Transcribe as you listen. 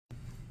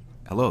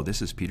Hello,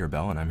 this is Peter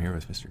Bell, and I'm here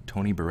with Mr.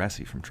 Tony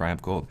Baressi from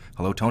Triumph Gold.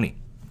 Hello, Tony.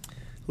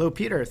 Hello,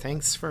 Peter.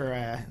 Thanks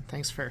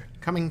for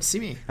coming to see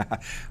me.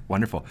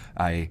 Wonderful.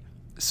 I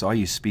saw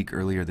you speak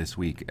earlier this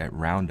week at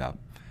Roundup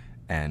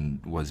and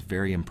was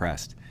very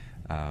impressed.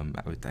 I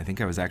think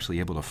I was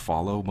actually able to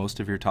follow most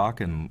of your talk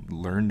and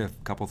learned a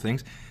couple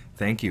things.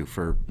 Thank you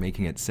for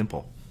making it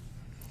simple.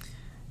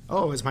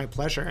 Oh, it was my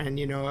pleasure, and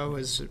it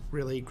was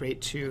really great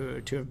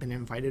to have been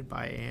invited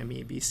by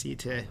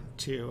AME-BC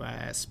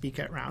to speak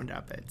at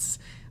Roundup. It's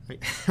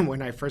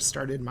when I first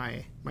started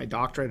my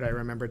doctorate, I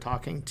remember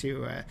talking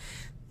to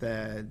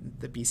the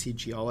BC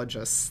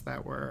geologists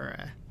that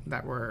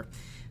were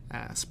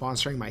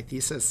sponsoring my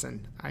thesis,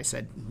 and I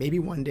said, maybe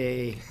one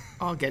day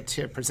I'll get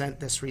to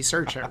present this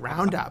research at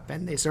Roundup.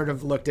 And they sort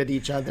of looked at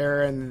each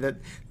other, and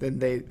then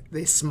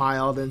they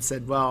smiled and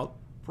said, well,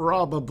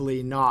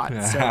 probably not.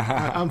 So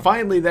I'm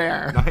finally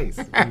there. Nice.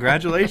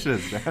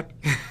 Congratulations.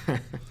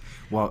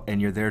 Well,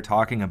 and you're there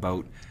talking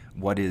about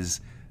what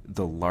is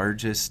the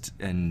largest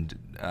and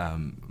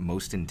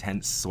most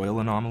intense soil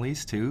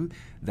anomalies too.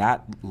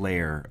 That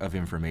layer of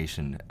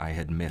information I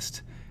had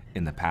missed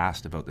in the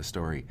past about the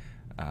story.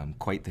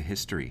 Quite the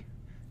history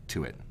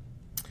to it.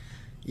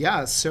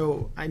 Yeah,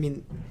 so I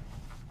mean,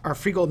 our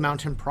Freegold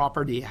Mountain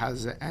property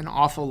has an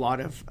awful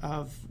lot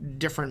of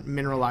different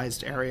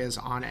mineralized areas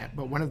on it,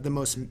 but one of the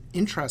most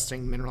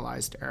interesting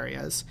mineralized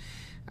areas,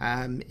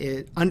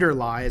 it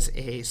underlies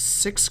a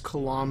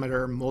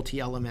 6-kilometer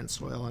multi-element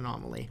soil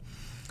anomaly.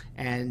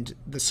 And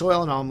the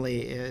soil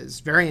anomaly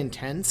is very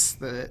intense.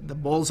 The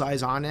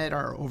bullseyes on it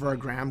are over 1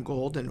 gram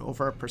gold and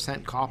over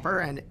 1% copper,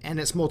 and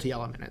it's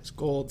multi-element. It's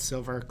gold,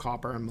 silver,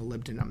 copper, and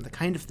molybdenum, the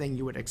kind of thing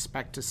you would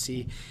expect to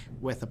see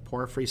with a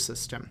porphyry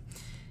system.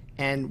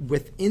 And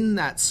within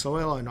that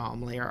soil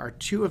anomaly are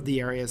two of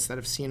the areas that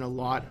have seen a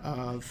lot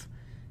of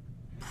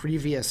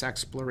previous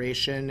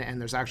exploration,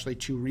 and there's actually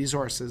 2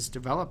 resources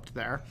developed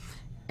there.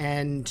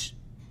 And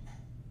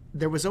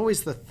there was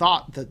always the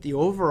thought that the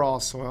overall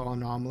soil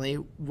anomaly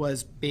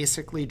was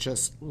basically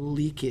just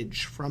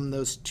leakage from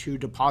those 2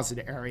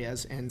 deposit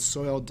areas and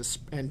soil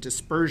and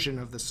dispersion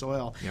of the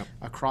soil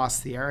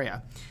across the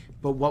area.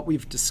 But what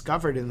we've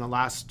discovered in the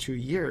last 2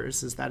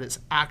 years is that it's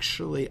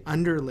actually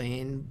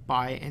underlain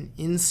by an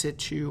in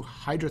situ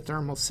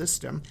hydrothermal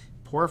system,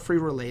 porphyry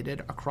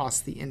related,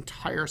 across the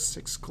entire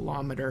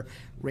 6-kilometer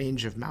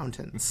range of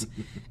mountains.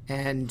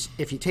 And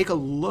if you take a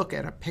look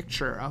at a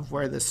picture of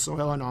where this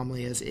soil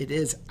anomaly is, it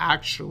is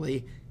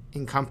actually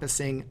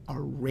encompassing a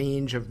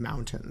range of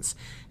mountains.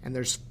 And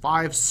there's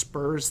 5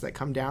 spurs that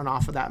come down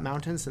off of that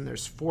mountains, and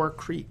there's 4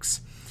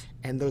 creeks.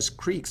 And those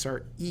creeks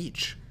are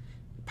each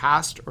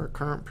past or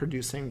current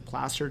producing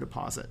placer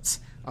deposits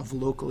of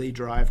locally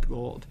derived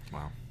gold.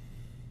 Wow.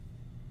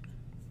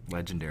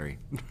 Legendary.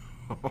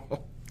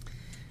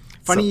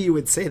 Funny you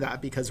would say that,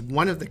 because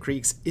one of the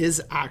creeks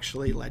is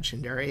actually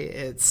legendary.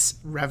 It's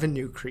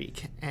Revenue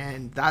Creek,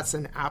 and that's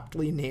an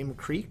aptly named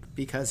creek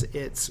because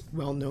it's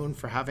well known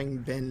for having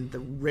been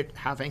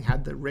having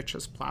had the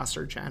richest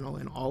placer channel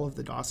in all of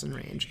the Dawson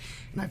Range.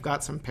 And I've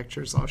got some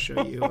pictures I'll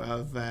show you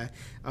of the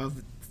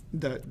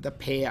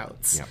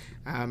payouts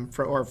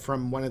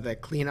from one of the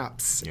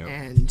cleanups,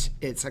 and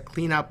it's a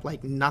cleanup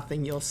like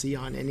nothing you'll see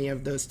on any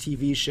of those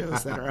TV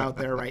shows that are out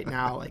there right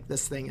now. Like,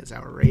 this thing is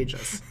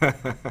outrageous.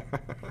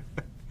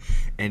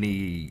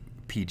 Any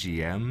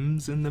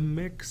PGMs in the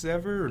mix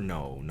ever?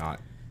 No, not.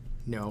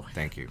 No.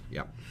 Thank you.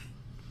 Yep.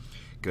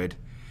 Good.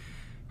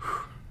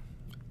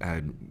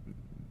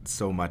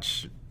 So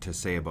much to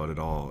say about it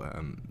all.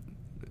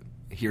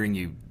 Hearing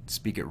you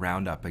speak at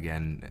Roundup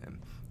again,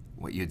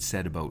 what you had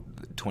said about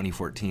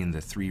 2014,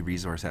 the 3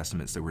 resource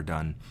estimates that were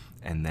done,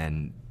 and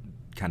then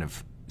kind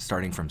of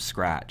starting from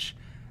scratch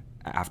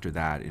after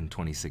that in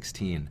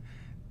 2016,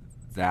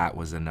 that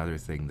was another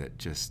thing that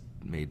just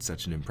made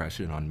such an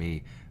impression on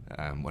me.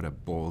 What a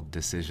bold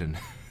decision.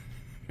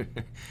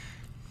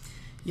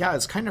 Yeah,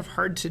 it's kind of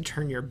hard to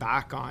turn your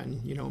back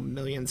on,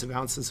 millions of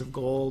ounces of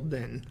gold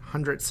and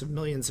hundreds of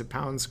millions of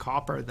pounds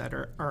copper that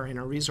are in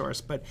a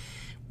resource. But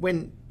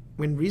when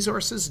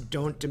resources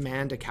don't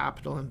demand a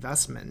capital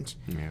investment,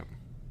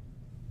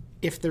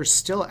 if there's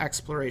still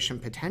exploration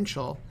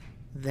potential,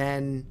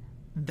 then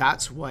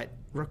that's what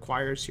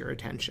requires your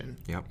attention.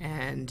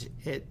 And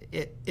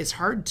it's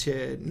hard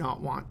to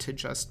not want to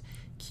just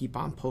keep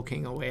on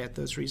poking away at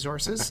those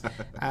resources.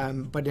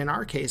 But in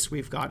our case,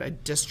 we've got a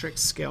district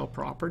scale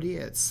property.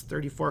 It's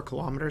 34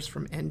 kilometers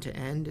from end to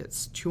end.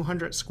 It's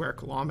 200 square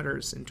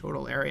kilometers in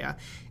total area.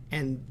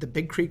 And the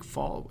Big Creek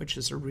Fault, which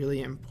is a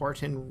really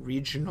important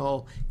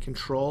regional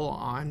control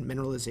on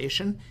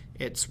mineralization,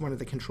 it's one of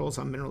the controls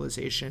on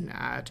mineralization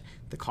at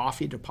the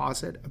Coffee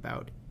deposit,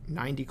 about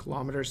 90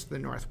 kilometers to the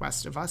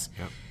northwest of us.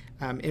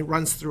 It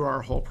runs through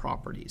our whole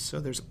property.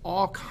 So there's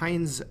all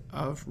kinds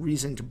of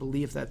reason to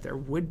believe that there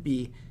would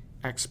be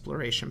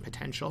exploration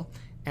potential.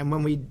 And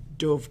when we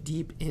dove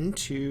deep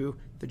into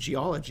the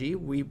geology,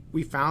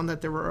 we found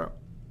that there were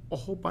a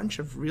whole bunch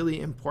of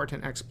really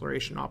important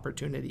exploration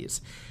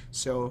opportunities.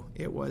 So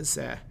it was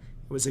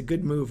a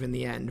good move in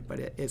the end, but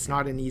it's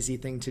not an easy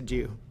thing to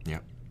do.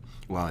 Yeah.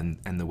 Well,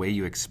 and the way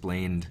you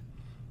explained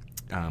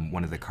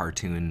one of the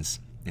cartoons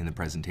in the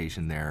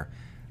presentation there,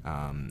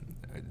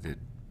 the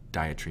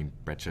diatreme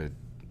breccia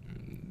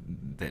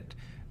that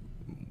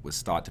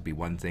was thought to be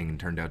one thing and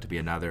turned out to be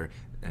another,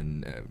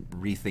 and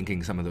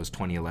rethinking some of those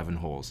 2011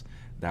 holes,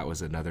 that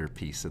was another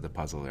piece of the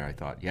puzzle there. I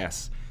thought,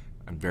 yes,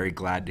 I'm very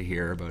glad to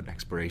hear about an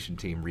exploration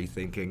team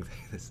rethinking.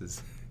 This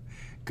is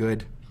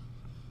good.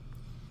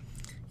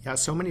 Yeah,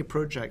 so many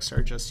projects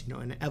are just,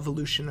 an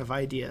evolution of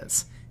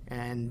ideas.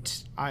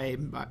 And I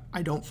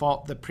don't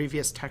fault the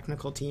previous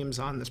technical teams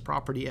on this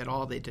property at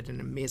all. They did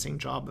an amazing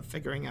job of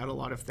figuring out a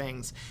lot of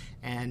things,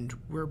 and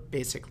we're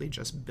basically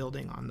just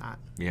building on that.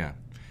 Yeah,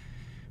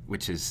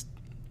 which is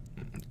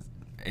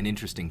an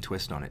interesting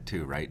twist on it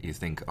too, right? You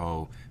think,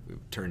 oh,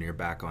 turn your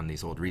back on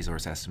these old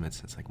resource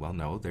estimates. It's like, well,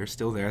 no, they're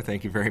still there.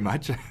 Thank you very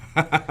much.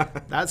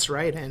 That's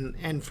right.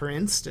 And for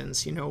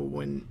instance,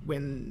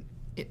 when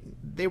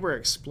they were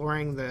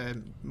exploring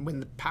when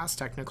the past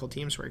technical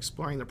teams were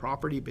exploring the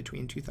property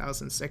between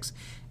 2006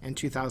 and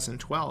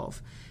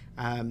 2012,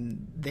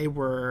 they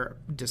were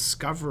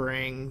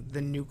discovering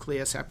the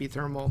nucleus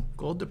epithermal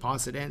gold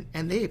deposit,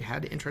 and they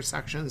had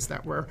intersections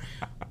that were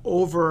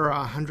over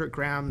 100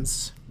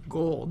 grams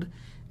gold,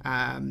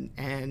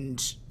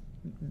 and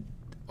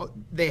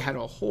they had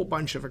a whole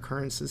bunch of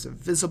occurrences of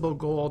visible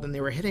gold, and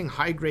they were hitting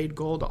high-grade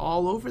gold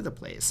all over the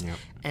place. Yep.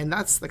 And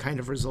that's the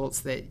kind of results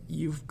that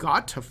you've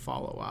got to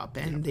follow up,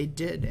 and Yep. they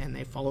did, and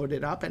they followed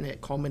it up, and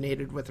it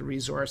culminated with a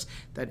resource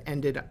that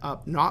ended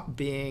up not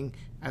being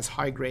as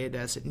high-grade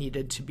as it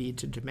needed to be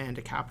to demand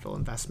a capital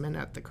investment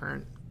at the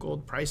current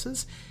gold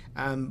prices.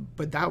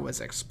 But that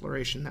was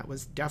exploration that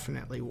was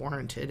definitely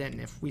warranted, and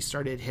if we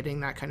started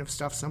hitting that kind of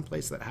stuff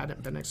someplace that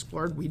hadn't been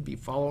explored, we'd be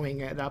following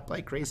it up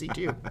like crazy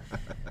too.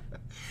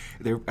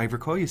 I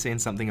recall you saying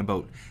something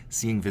about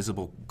seeing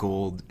visible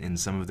gold in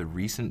some of the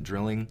recent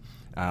drilling,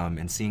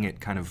 and seeing it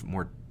kind of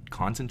more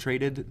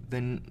concentrated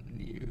than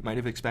you might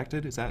have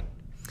expected. Is that?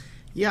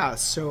 Yeah,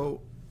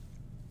 so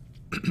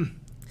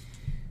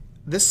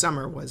this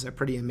summer was a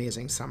pretty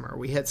amazing summer.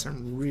 We had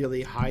some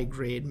really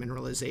high-grade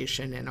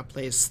mineralization in a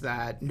place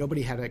that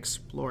nobody had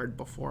explored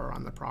before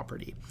on the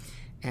property.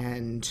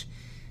 And,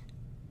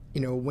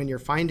 when you're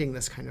finding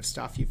this kind of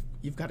stuff,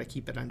 you've got to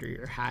keep it under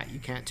your hat. You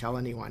can't tell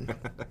anyone.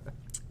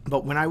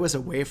 But when I was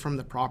away from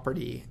the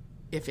property,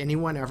 if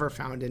anyone ever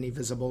found any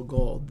visible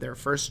gold, their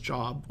first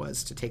job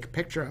was to take a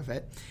picture of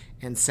it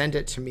and send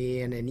it to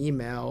me in an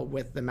email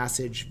with the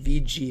message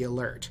VG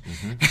alert.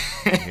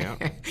 Mm-hmm.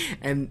 Yeah.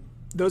 And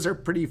those are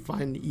pretty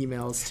fun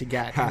emails to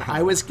get. And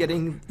I was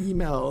getting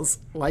emails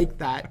like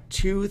that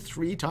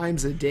 2-3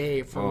 times a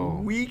day for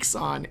weeks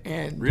on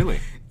end. Really?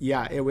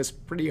 Yeah, it was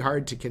pretty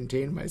hard to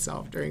contain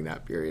myself during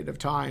that period of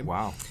time.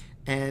 Wow.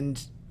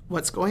 And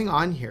what's going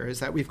on here is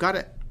that we've got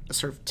a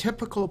sort of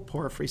typical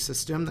porphyry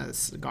system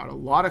that's got a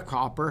lot of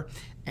copper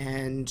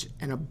and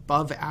an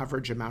above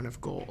average amount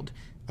of gold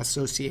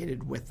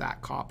associated with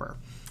that copper.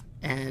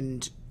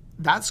 And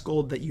that's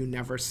gold that you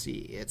never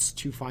see. It's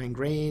too fine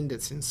grained,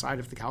 it's inside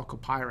of the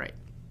chalcopyrite.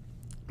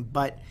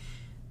 But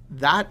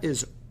that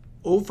is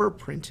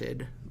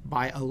overprinted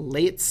by a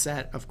late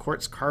set of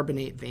quartz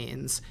carbonate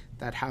veins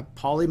that have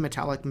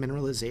polymetallic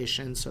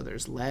mineralization, so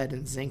there's lead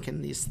and zinc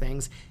in these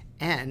things,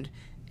 and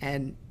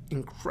an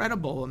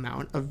incredible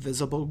amount of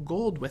visible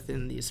gold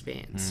within these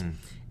veins.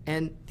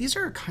 And these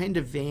are a kind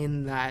of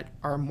vein that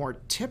are more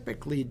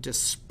typically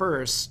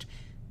dispersed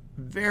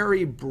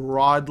very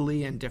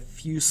broadly and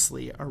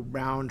diffusely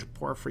around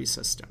porphyry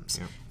systems.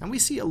 Yeah. And we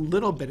see a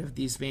little bit of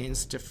these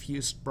veins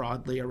diffused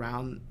broadly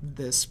around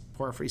this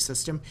porphyry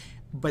system,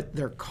 but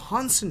they're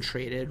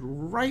concentrated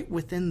right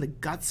within the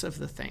guts of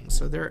the thing.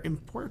 So they're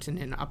important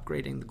in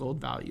upgrading the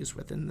gold values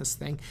within this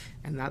thing,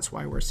 and that's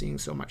why we're seeing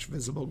so much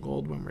visible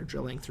gold when we're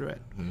drilling through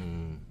it.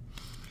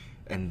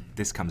 And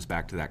this comes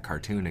back to that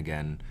cartoon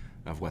again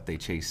of what they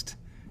chased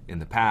in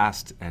the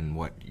past and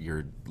what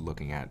you're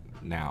looking at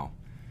now.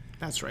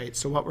 That's right.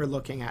 So what we're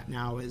looking at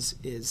now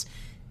is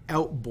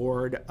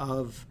outboard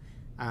of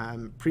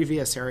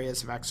previous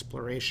areas of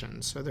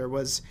exploration. So there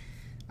was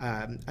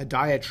a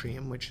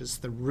diatreme, which is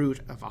the root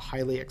of a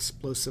highly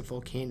explosive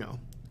volcano.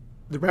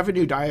 The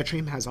revenue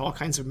diatreme has all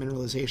kinds of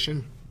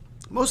mineralization,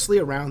 mostly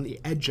around the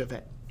edge of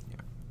it.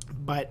 Yeah.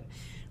 But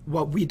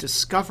what we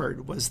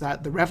discovered was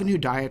that the revenue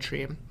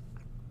diatreme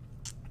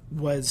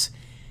was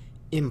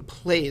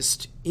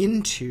emplaced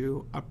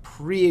into a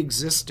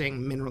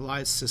pre-existing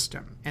mineralized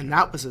system. And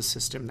that was a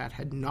system that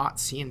had not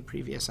seen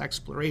previous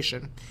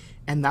exploration.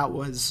 And that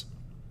was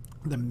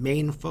the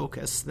main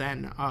focus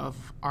then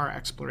of our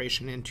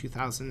exploration in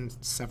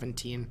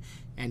 2017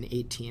 and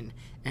 18.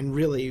 And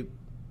really,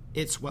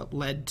 it's what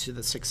led to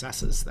the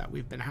successes that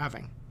we've been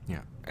having.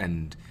 Yeah,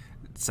 and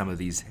some of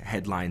these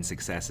headline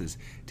successes,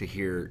 to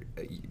hear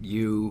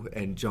you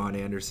and John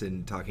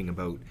Anderson talking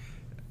about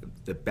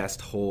the best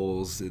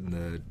holes in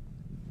the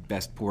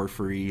best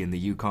porphyry in the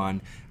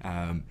Yukon,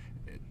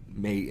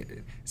 may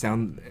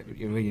sound,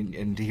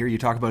 and to hear you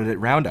talk about it at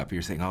Roundup,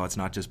 you're saying, oh, it's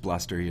not just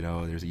bluster,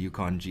 there's a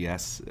Yukon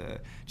GS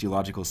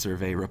Geological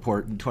Survey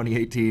report in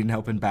 2018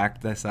 helping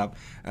back this up.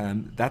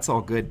 That's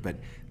all good, but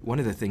one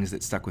of the things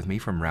that stuck with me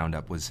from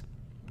Roundup was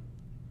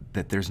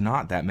that there's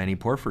not that many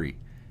porphyry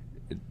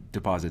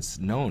deposits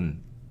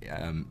known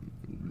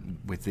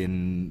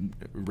within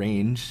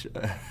range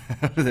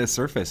of the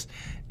surface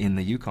in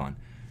the Yukon.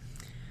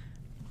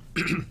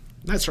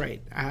 That's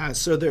right.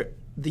 So the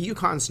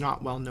Yukon's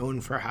not well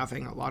known for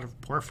having a lot of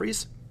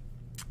porphyries.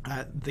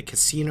 The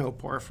Casino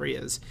porphyry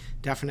is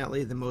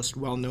definitely the most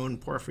well-known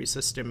porphyry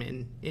system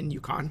in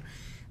Yukon.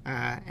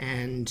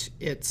 And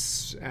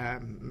it's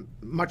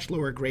much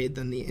lower grade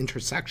than the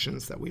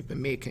intersections that we've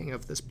been making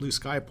of this blue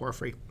sky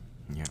porphyry.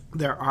 Yeah.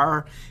 There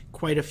are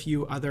quite a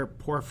few other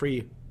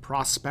porphyry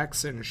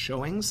prospects and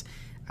showings,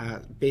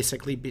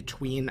 basically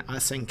between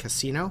us and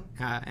Casino,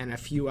 and a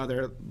few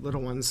other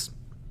little ones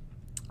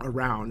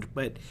around.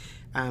 But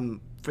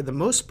for the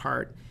most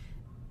part,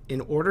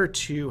 in order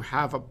to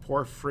have a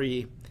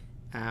porphyry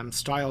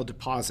style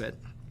deposit,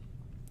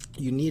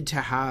 you need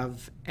to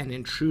have an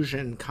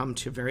intrusion come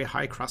to very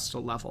high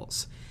crustal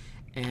levels.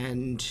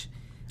 And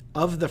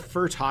of the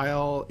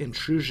fertile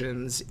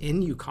intrusions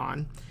in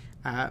Yukon,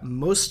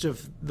 most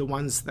of the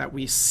ones that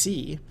we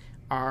see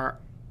are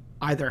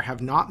either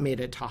have not made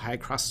it to high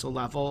crustal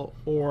level,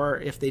 or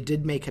if they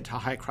did make it to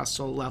high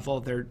crustal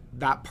level,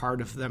 that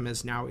part of them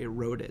is now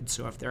eroded.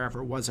 So if there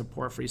ever was a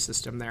porphyry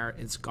system there,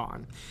 it's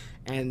gone.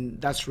 And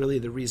that's really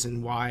the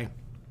reason why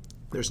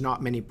there's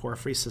not many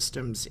porphyry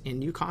systems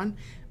in Yukon.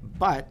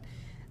 But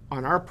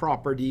on our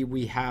property,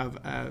 we have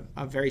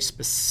a very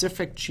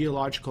specific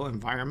geological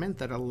environment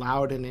that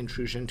allowed an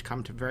intrusion to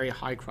come to very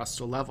high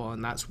crustal level,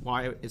 and that's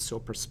why it's so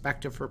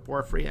prospective for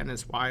porphyry, and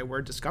is why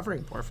we're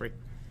discovering porphyry.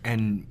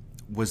 And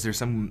was there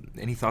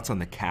any thoughts on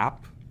the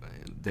cap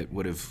that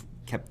would have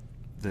kept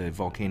the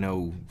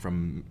volcano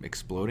from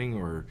exploding?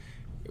 Or,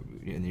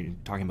 and you're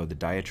talking about the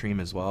diatreme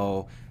as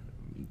well.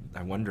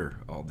 I wonder,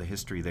 all the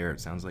history there,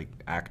 it sounds like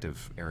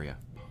active area.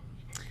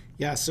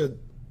 Yeah, so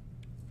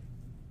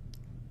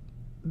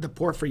the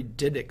porphyry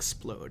did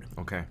explode.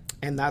 Okay.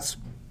 And that's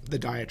the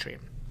diatreme.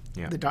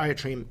 Yeah. The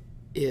diatreme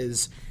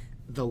is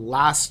the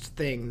last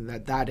thing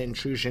that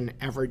intrusion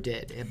ever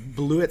did. It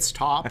blew its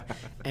top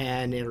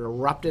and it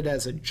erupted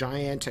as a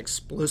giant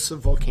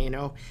explosive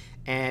volcano,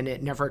 and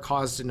it never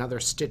caused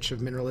another stitch of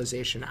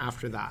mineralization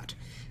after that.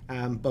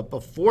 But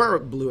before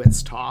it blew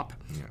its top,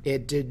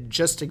 it did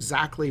just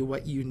exactly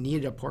what you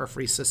need a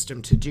porphyry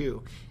system to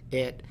do.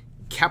 It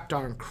kept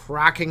on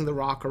cracking the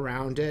rock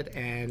around it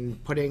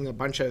and putting a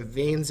bunch of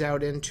veins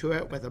out into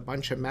it with a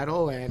bunch of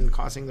metal and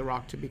causing the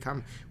rock to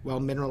become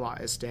well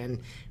mineralized. And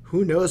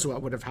who knows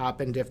what would have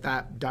happened if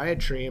that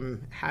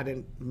diatreme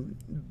hadn't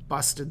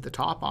busted the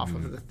top off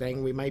of the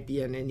thing. We might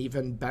be in an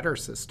even better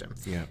system.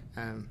 Yeah.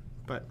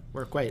 But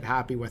we're quite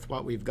happy with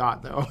what we've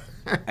got, though.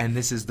 And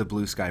this is the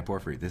blue sky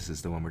porphyry. This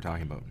is the one we're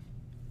talking about.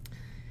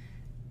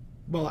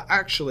 Well,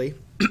 actually,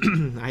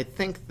 I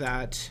think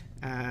that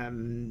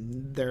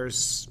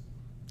there's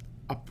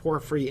a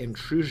porphyry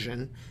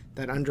intrusion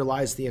that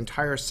underlies the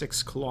entire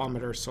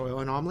 6-kilometer soil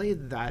anomaly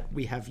that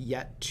we have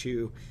yet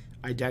to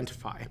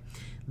identify.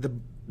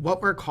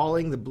 What we're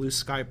calling the blue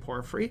sky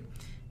porphyry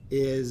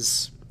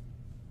is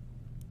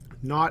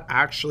not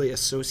actually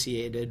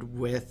associated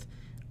with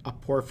a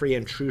porphyry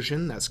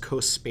intrusion that's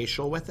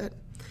coast-spatial with it.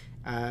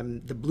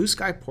 The blue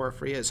sky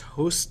porphyry is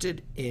hosted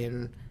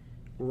in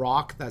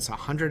rock that's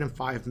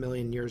 105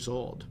 million years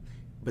old,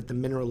 but the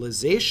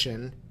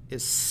mineralization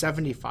is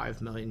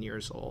 75 million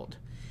years old.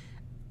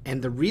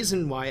 And the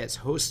reason why it's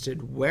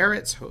hosted where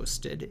it's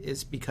hosted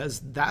is because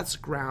that's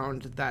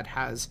ground that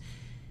has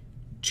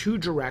two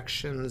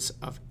directions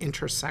of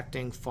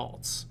intersecting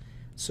faults.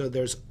 So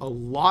there's a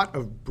lot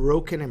of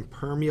broken and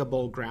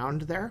permeable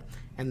ground there,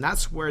 and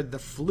that's where the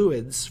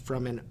fluids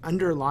from an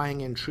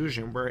underlying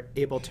intrusion were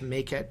able to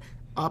make it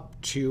up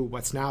to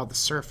what's now the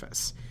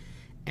surface.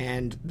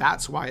 And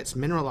that's why it's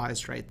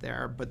mineralized right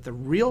there. But the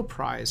real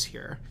prize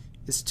here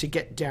is to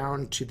get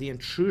down to the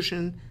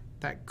intrusion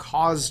that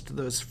caused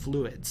those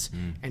fluids.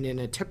 And in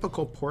a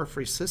typical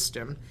porphyry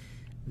system,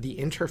 the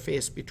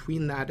interface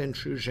between that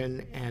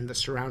intrusion and the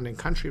surrounding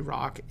country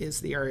rock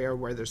is the area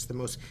where there's the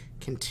most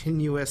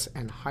continuous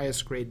and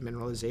highest grade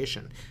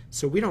mineralization.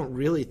 So we don't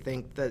really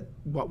think that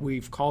what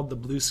we've called the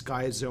blue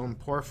sky zone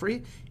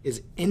porphyry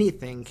is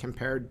anything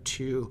compared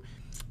to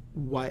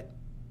what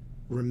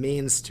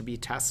remains to be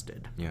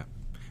tested. Yeah.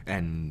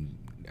 And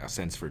a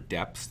sense for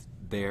depth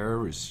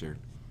there, is there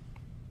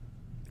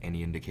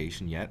any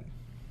indication yet?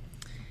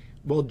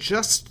 Well,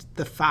 just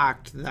the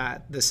fact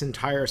that this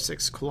entire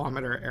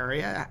 6-kilometer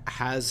area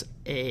has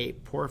a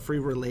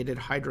porphyry-related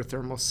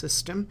hydrothermal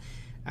system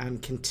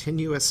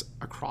continuous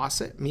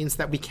across it means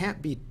that it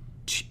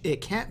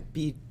can't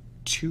be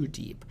too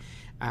deep.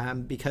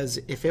 Because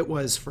if it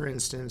was, for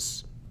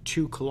instance,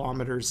 2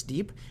 kilometers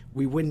deep,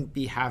 we wouldn't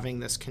be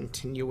having this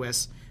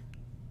continuous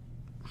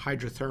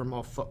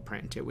hydrothermal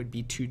footprint. It would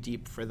be too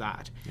deep for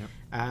that.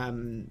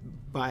 Yep.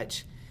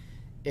 But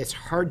it's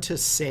hard to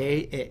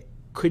say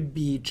could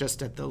be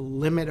just at the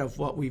limit of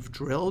what we've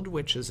drilled,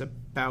 which is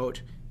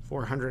about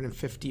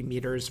 450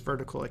 meters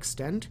vertical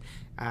extent,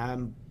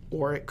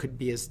 or it could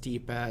be as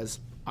deep as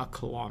a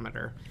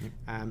kilometer.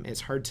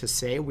 It's hard to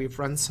say. We've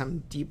run some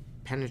deep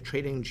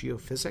penetrating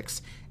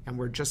geophysics, and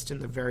we're just in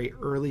the very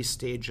early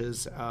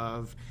stages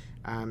of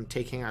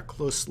taking a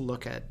close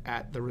look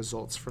at the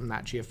results from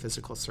that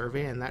geophysical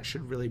survey, and that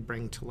should really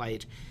bring to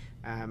light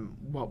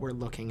what we're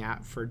looking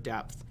at for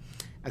depth.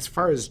 As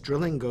far as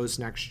drilling goes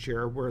next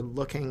year, we're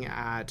looking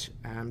at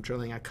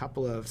drilling a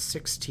couple of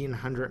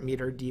 1,600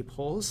 meter deep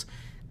holes,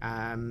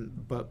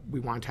 but we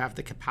want to have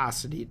the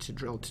capacity to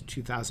drill to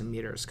 2,000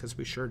 meters because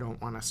we sure don't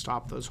want to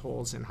stop those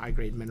holes in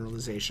high-grade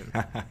mineralization.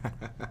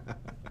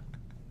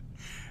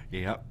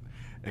 Yep,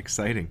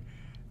 exciting.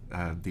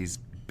 These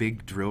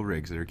big drill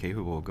rigs that are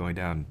capable of going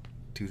down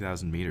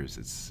 2,000 meters,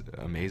 it's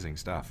amazing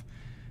stuff.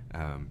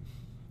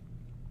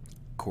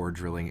 Core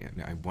drilling,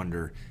 I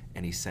wonder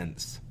any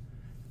sense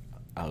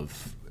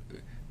of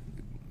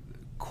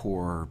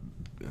core,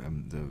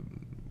 the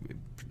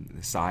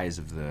size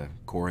of the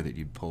core that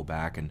you'd pull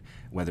back, and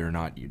whether or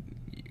not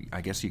I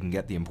guess you can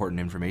get the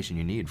important information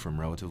you need from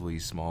relatively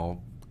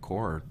small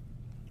core.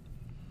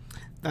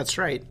 That's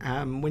right.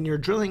 When you're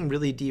drilling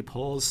really deep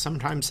holes,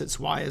 sometimes it's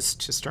wise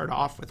to start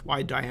off with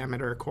wide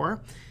diameter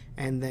core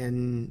and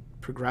then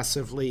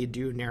progressively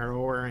do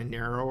narrower and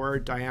narrower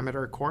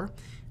diameter core.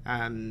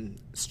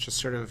 It's just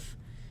sort of,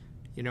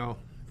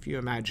 if you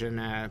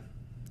imagine,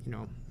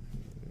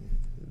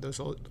 those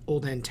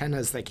old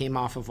antennas that came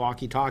off of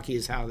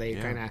walkie-talkies, how they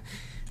kind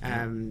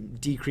of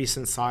decrease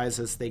in size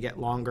as they get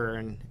longer,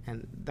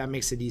 and that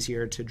makes it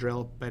easier to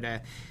drill.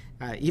 But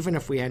even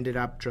if we ended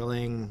up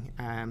drilling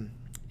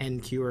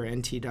NQ or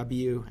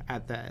NTW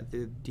at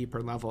the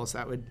deeper levels,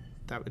 that would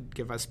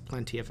give us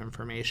plenty of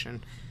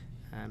information.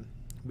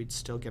 We'd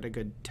still get a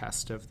good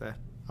test of the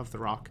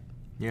rock.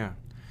 Yeah,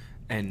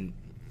 and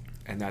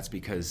that's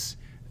because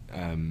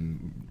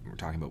we're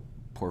talking about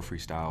porphyry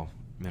style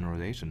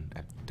mineralization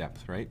at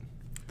depth, right?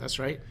 That's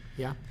right.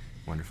 Yeah.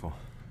 Wonderful.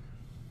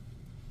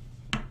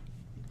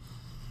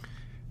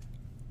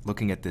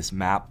 Looking at this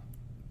map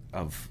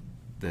of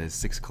the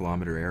 6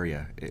 kilometer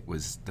area, it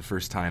was the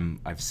first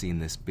time I've seen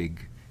this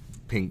big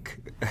pink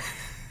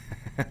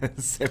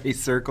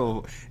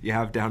semicircle you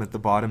have down at the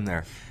bottom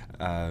there.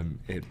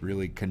 It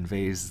really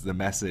conveys the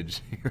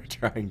message you're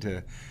trying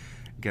to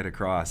get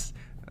across.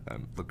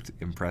 Looked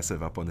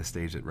impressive up on the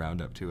stage at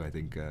Roundup too. I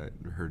think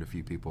heard a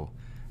few people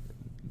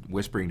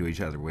whispering to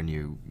each other when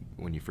you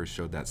first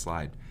showed that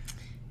slide.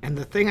 And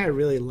the thing I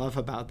really love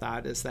about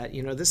that is that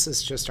this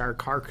is just our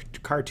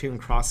cartoon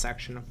cross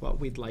section of what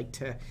we'd like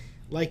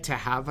to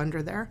have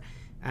under there,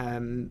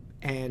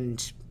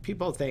 and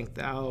people think,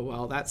 oh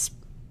well, that's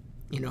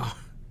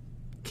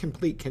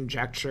complete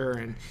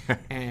conjecture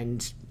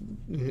and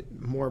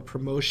more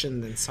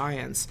promotion than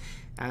science.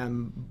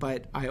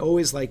 But I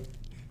always like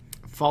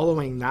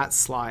following that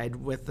slide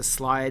with the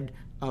slide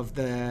of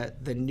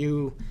the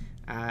new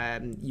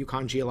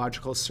Yukon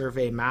Geological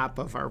Survey map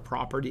of our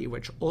property,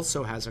 which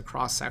also has a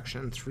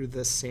cross-section through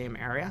this same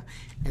area.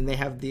 And they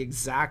have the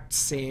exact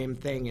same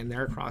thing in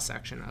their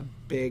cross-section, a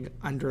big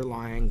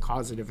underlying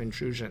causative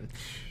intrusion.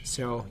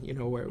 So,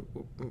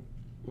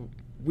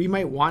 we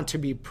might want to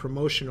be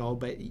promotional,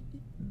 but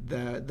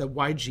the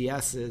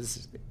YGS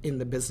is in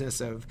the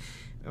business of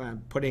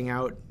putting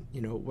out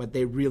what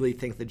they really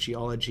think the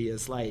geology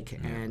is like,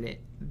 and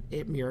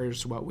it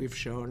mirrors what we've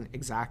shown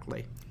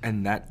exactly.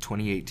 And that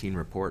 2018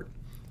 report,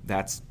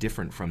 that's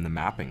different from the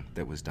mapping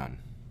that was done.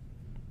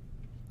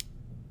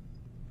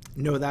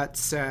 No, that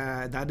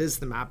is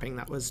the mapping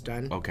that was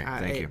done. Okay,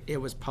 thank you. It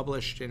was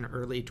published in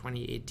early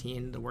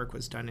 2018. The work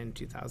was done in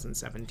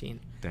 2017.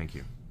 Thank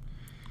you.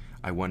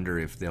 I wonder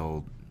if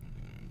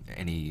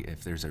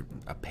if there's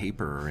a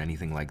paper or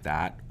anything like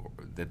that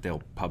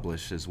they'll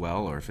publish as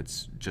well, or if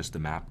it's just the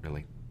map,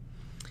 really.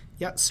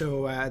 Yeah,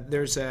 so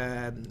there's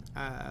a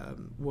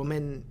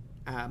woman,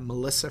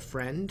 Melissa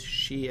Friend.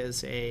 She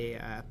is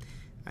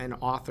an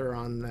author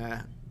on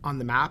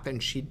the map,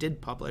 and she did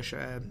publish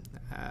a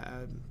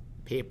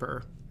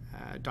paper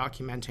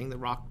documenting the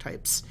rock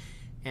types.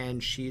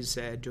 And she's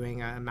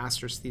doing a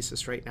master's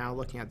thesis right now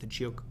looking at the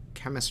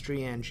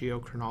geochemistry and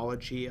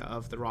geochronology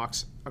of the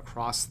rocks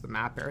across the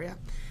map area.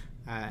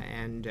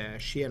 And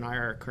she and I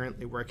are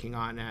currently working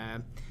on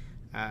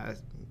a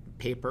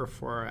paper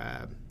for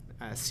a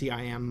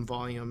CIM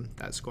volume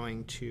that's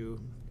going to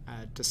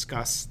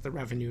discuss the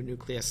revenue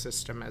nucleus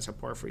system as a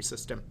porphyry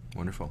system.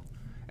 Wonderful.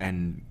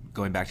 And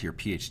going back to your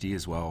PhD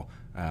as well,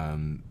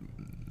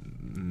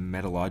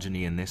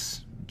 metallogeny in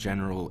this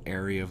general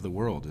area of the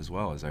world as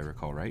well, as I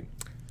recall, right?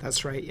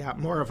 That's right, yeah.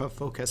 More of a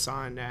focus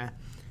on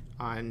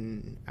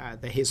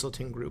the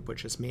Hazelton group,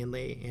 which is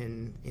mainly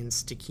in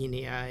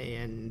Stikenia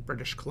in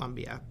British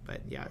Columbia.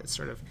 But yeah, it's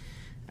sort of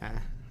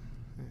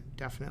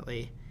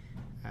definitely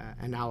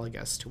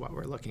analogous to what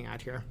we're looking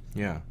at here.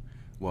 Yeah.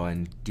 Well,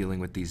 and dealing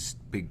with these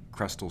big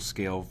crustal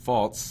scale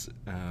faults,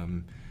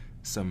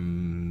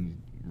 some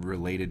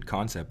related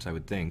concepts, I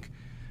would think.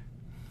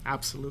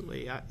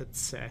 Absolutely.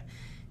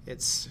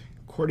 It's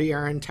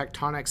Cordilleran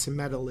tectonics and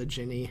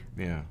metallurgy,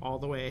 Yeah. all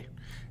the way.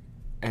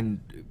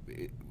 And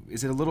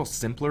is it a little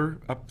simpler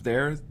up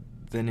there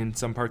than in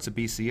some parts of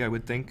BC, I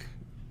would think?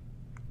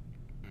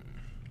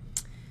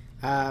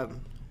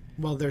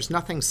 Well, there's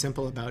nothing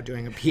simple about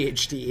doing a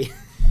PhD.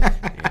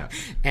 Yeah.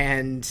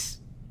 And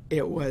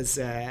it was,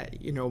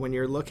 when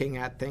you're looking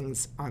at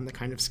things on the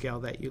kind of scale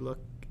that you look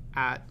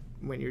at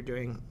when you're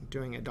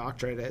doing a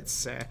doctorate,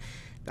 it's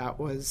that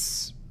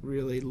was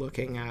really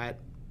looking at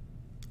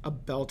a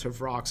belt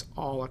of rocks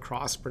all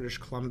across British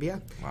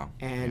Columbia. Wow.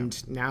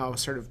 And now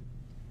sort of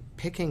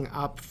picking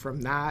up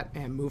from that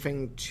and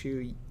moving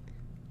to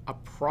a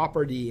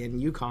property in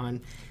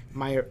Yukon,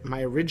 my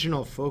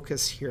original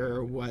focus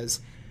here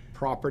was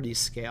property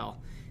scale,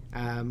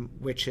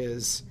 which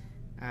is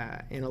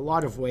in a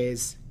lot of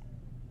ways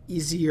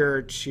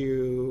easier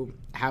to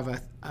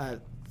have a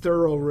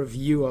thorough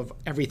review of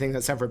everything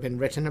that's ever been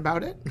written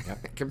about it.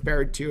 Yep.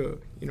 Compared to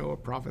a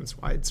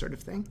province-wide sort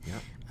of thing.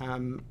 Yep.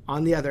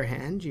 On the other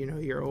hand,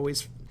 you're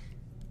always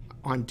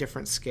on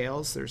different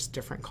scales. There's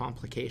different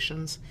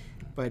complications,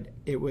 but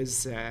it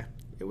was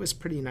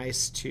pretty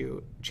nice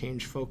to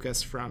change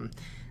focus from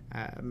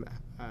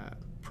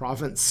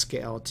province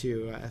scale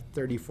to a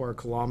 34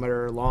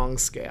 kilometer long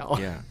scale.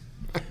 Yeah.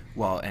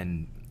 Well,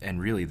 and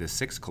really the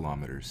 6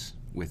 kilometers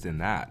within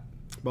that.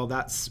 Well,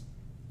 that's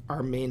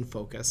our main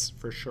focus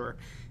for sure.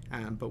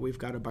 But we've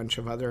got a bunch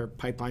of other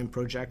pipeline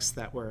projects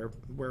that we're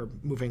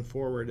moving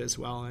forward as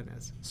well, and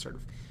it's sort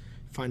of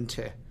fun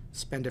to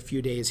spend a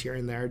few days here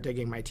and there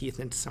digging my teeth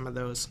into some of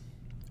those.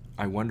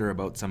 I wonder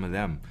about some of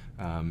them.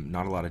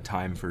 Not a lot of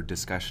time for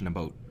discussion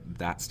about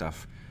that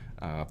stuff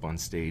up on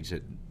stage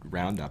at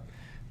Roundup,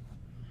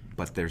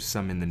 but there's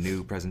some in the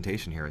new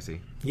presentation here, I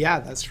see. Yeah,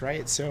 that's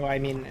right. So, I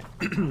mean,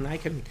 I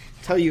can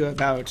tell you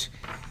about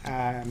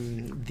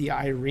the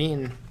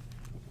Irene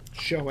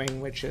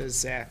showing, which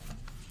is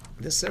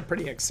this is a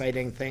pretty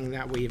exciting thing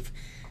that we've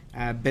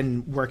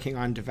been working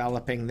on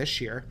developing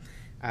this year.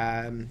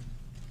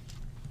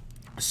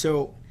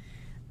 So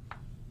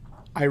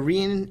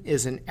Irene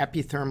is an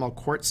epithermal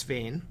quartz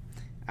vein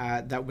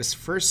that was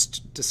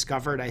first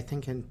discovered, I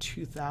think, in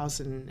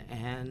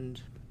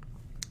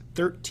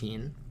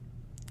 2013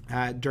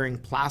 during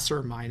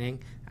placer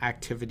mining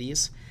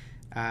activities.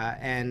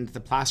 And the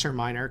placer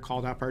miner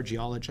called up our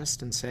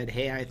geologist and said,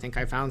 "Hey, I think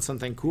I found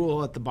something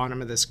cool at the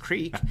bottom of this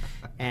creek."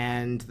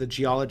 And the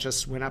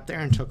geologist went up there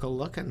and took a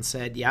look and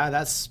said, "Yeah,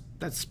 that's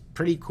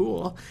pretty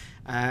cool."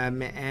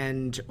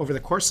 And over the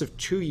course of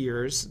 2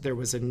 years, there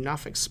was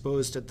enough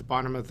exposed at the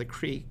bottom of the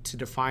creek to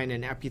define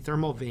an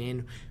epithermal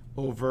vein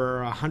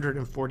over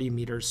 140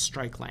 meters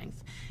strike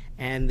length.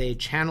 And they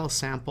channel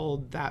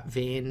sampled that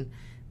vein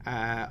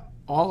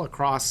all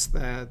across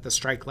the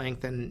strike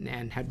length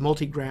and had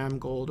multi-gram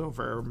gold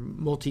over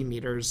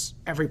multi-meters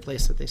every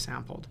place that they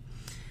sampled.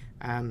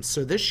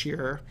 So this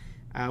year,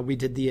 we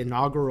did the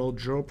inaugural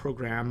drill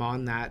program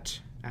on that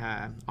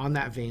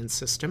vein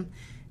system,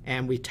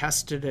 and we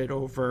tested it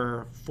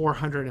over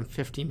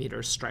 450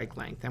 meters strike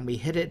length, and we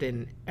hit it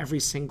in every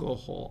single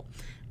hole.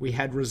 We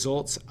had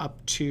results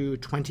up to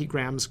 20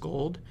 grams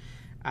gold,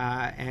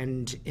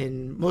 and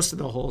in most of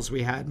the holes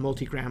we had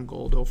multi-gram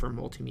gold over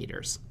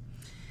multi-meters.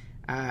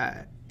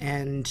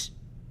 And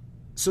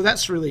so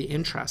that's really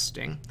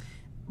interesting.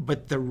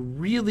 But the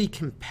really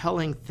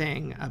compelling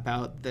thing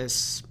about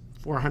this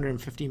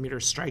 450 meter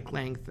strike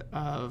length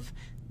of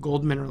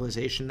gold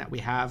mineralization that we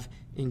have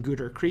in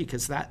Gooder Creek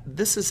is that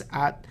this is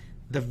at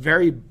the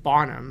very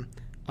bottom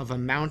of a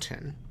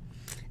mountain.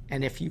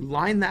 And if you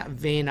line that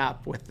vein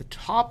up with the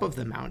top of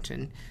the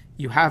mountain,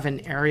 you have an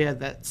area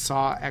that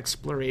saw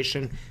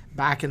exploration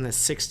back in the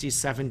 60s,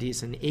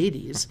 70s, and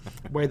 80s,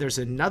 where there's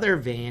another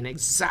vein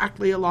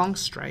exactly along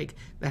strike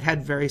that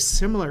had very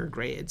similar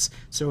grades.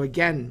 So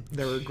again,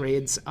 there were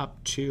grades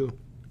up to,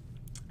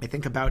 I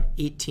think, about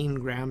 18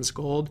 grams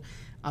gold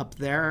up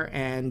there,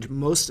 and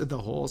most of the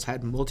holes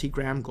had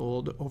multi-gram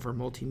gold over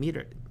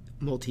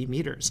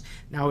multi-meters.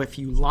 Now, if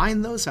you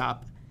line those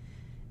up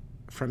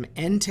from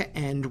end to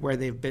end where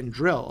they've been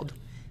drilled,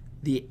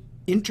 the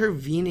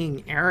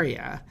intervening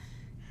area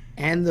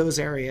and those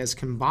areas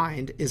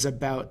combined is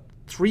about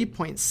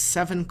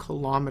 3.7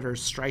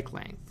 kilometers strike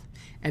length.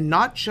 And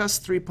not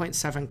just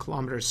 3.7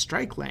 kilometers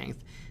strike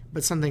length,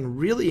 but something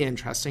really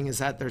interesting is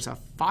that there's a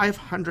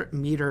 500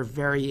 meter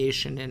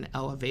variation in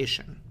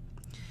elevation.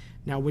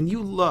 Now, when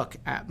you look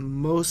at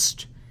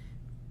most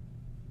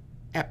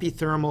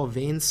epithermal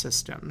vein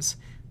systems,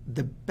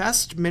 the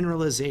best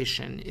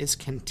mineralization is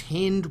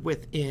contained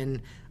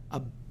within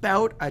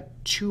about a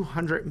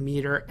 200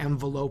 meter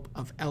envelope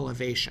of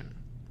elevation.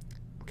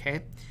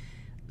 Okay,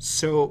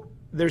 so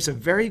there's a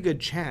very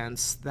good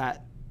chance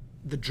that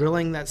the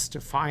drilling that's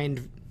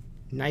defined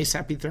nice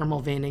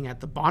epithermal veining at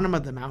the bottom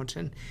of the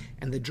mountain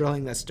and the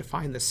drilling that's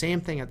defined the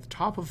same thing at the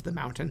top of the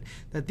mountain,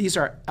 that these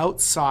are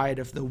outside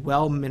of the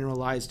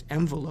well-mineralized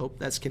envelope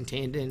that's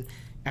contained in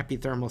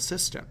epithermal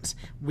systems.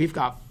 We've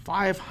got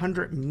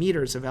 500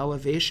 meters of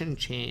elevation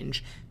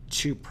change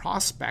to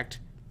prospect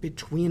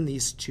between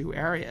these two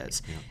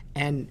areas. Yeah.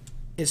 And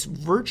is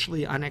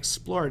virtually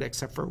unexplored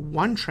except for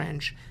one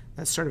trench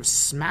that's sort of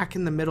smack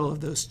in the middle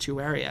of those two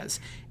areas.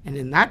 And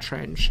in that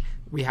trench,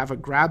 we have a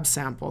grab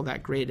sample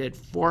that graded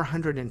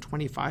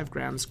 425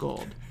 grams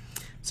gold.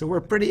 So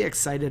we're pretty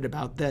excited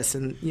about this.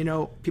 And, you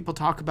know, people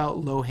talk about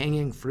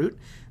low-hanging fruit.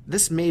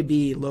 This may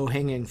be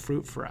low-hanging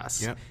fruit for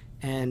us. Yep.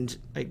 And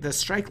like the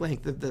strike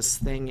length of this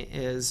thing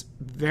is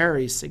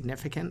very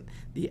significant.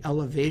 The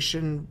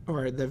elevation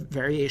or the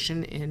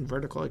variation in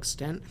vertical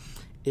extent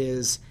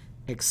is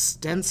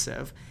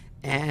extensive.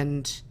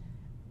 And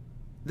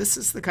this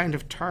is the kind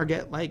of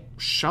target like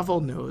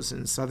Shovel Nose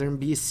in southern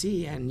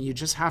BC, and you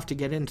just have to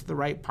get into the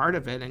right part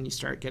of it and you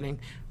start getting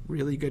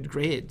really good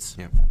grades.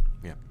 Yep,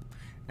 yep.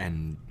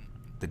 And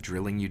the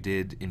drilling you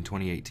did in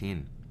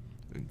 2018,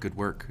 good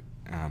work.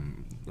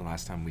 The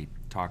last time we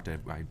talked,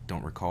 I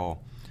don't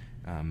recall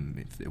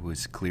if it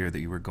was clear that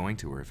you were going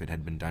to, or if it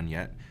had been done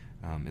yet.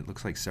 It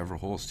looks like several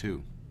holes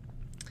too.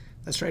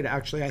 That's right.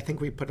 Actually, I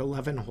think we put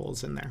 11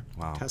 holes in there,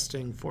 Wow.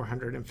 testing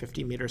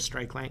 450 meter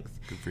strike length.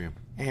 Good for you.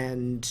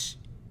 And,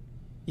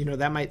 you know,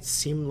 that might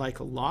seem like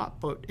a lot,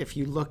 but if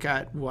you look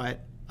at what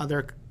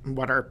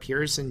our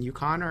peers in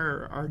Yukon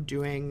are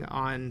doing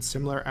on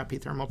similar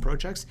epithermal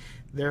projects,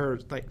 they're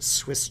like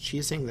Swiss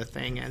cheesing the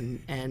thing,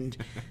 and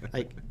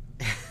like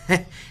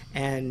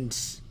and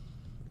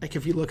like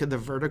if you look at the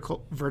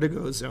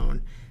vertigo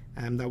zone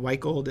that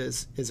White Gold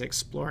is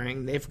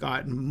exploring, they've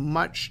got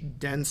much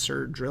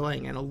denser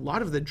drilling, and a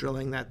lot of the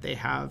drilling that they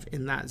have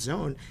in that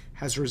zone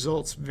has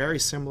results very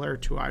similar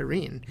to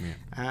Irene.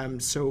 Yeah.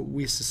 So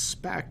we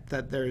suspect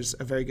that there's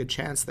a very good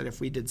chance that if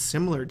we did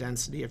similar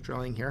density of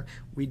drilling here,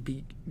 we'd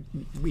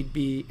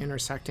be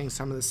intersecting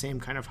some of the same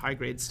kind of high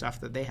grade stuff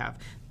that they have.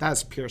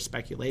 That's pure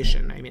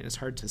speculation. I mean, it's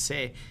hard to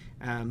say,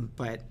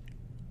 but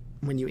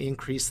when you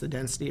increase the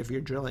density of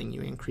your drilling,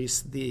 you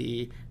increase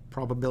the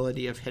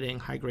probability of hitting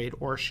high-grade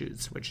ore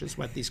shoots, which is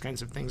what these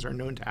kinds of things are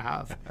known to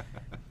have.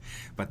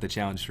 But the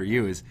challenge for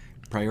you is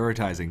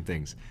prioritizing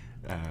things.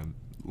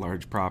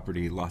 Large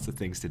property, lots of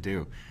things to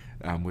do.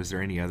 Was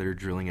there any other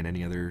drilling at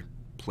any other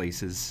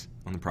places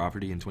on the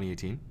property in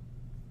 2018?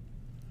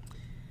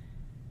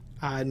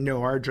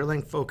 No, our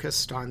drilling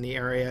focused on the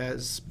area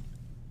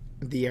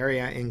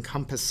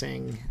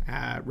encompassing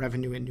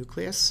revenue and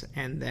nucleus,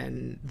 and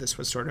then this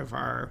was sort of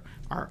our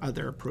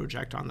other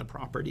project on the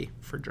property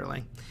for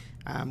drilling.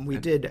 We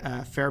did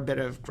a fair bit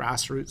of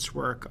grassroots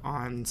work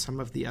on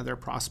some of the other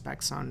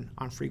prospects on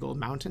Free Gold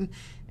Mountain,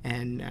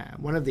 and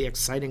one of the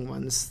exciting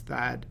ones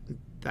that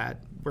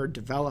we're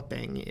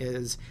developing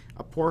is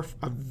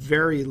a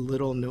very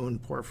little known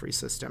porphyry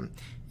system.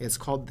 It's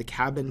called the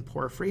Cabin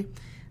Porphyry,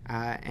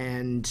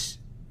 and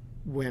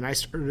when I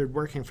started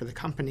working for the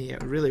company,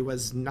 it really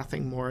was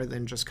nothing more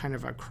than just kind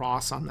of a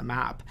cross on the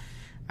map.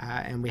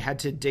 And we had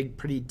to dig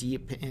pretty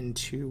deep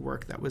into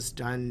work that was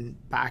done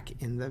back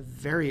in the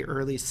very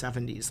early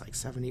 70s, like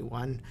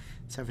 71,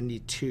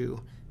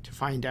 72, to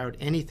find out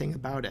anything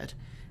about it.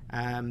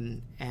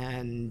 And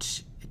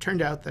it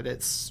turned out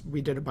that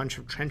we did a bunch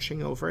of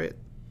trenching over it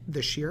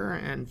this year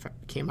and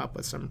came up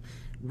with some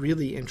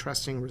really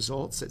interesting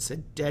results. It's a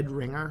dead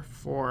ringer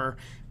for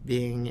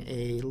being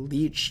a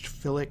leached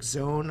phyllic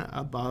zone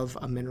above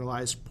a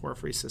mineralized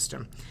porphyry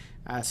system.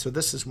 So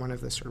this is one of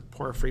the sort of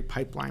porphyry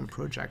pipeline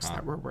projects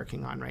that we're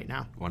working on right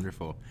now.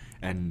 Wonderful.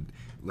 And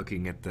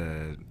looking at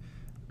the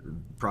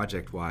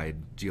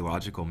project-wide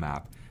geological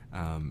map,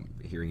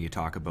 hearing you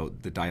talk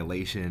about the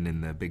dilation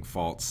and the big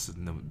faults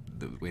and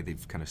the way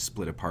they've kind of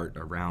split apart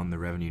around the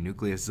revenue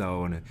nucleus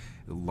zone,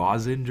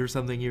 lozenge or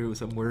something,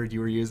 some word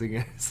you were using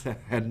I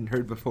hadn't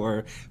heard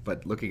before,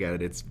 but looking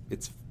at it,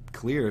 it's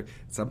clear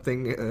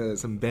something,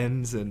 some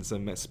bends and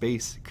some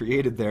space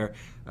created there.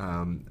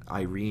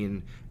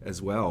 Irene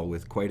as well,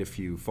 with quite a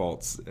few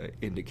faults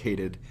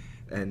indicated,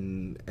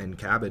 and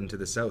Cabin to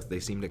the south,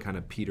 they seem to kind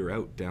of peter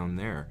out down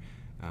there.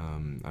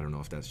 I don't know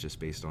if that's just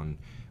based on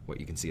what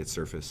you can see at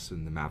surface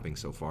and the mapping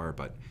so far,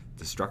 but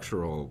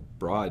the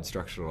broad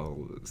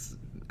structural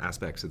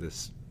aspects of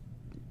this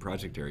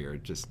project area are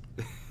just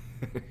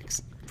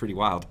pretty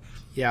wild.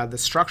 Yeah, the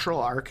structural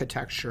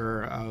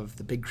architecture of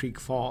the Big Creek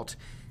Fault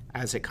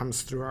as it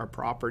comes through our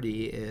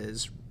property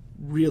is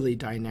really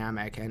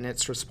dynamic, and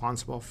it's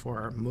responsible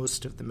for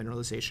most of the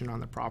mineralization on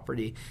the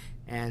property.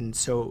 And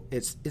so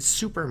it's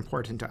super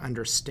important to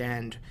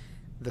understand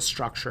the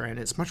structure, and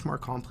it's much more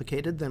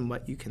complicated than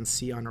what you can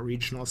see on a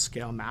regional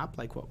scale map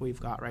like what we've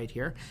got right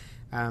here.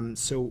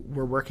 So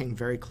we're working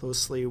very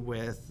closely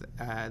with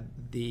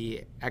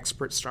the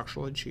expert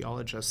structural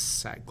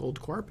geologists at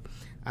Gold Corp,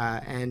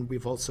 and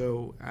we've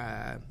also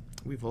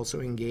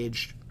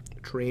engaged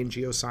Terrain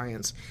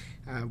Geoscience,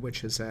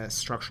 which is a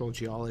structural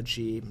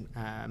geology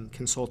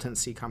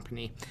consultancy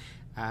company,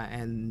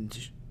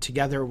 and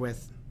together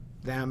with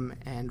them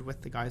and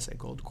with the guys at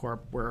Gold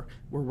Corp, we're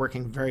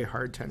working very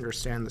hard to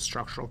understand the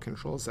structural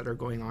controls that are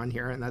going on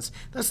here, and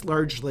that's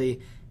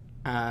largely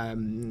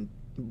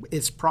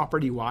it's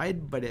property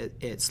wide, but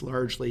it's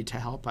largely to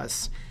help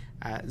us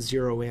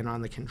zero in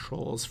on the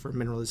controls for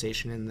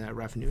mineralization in the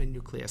revenue and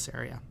nucleus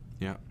area.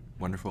 Yeah,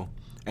 wonderful.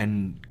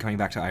 And coming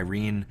back to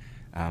Irene,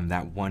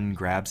 That one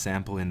grab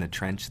sample in the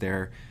trench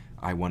there,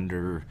 I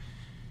wonder,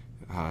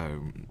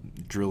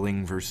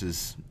 drilling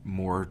versus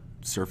more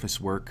surface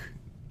work.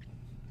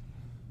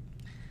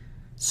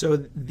 So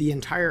the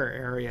entire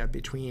area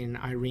between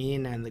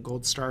Irene and the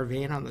Gold Star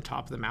vein on the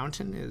top of the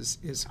mountain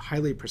is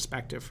highly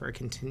prospective for a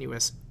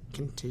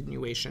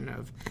continuation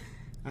of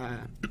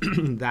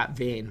that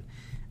vein.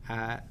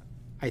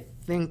 I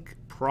think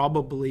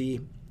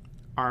probably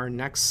our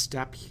next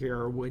step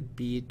here would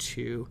be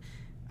to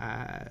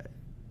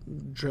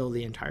drill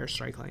the entire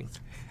strike length.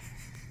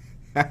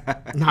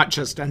 Not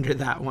just under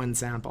that one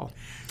sample.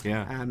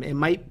 Yeah. It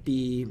might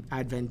be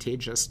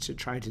advantageous to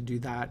try to do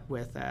that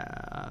with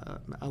a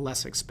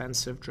less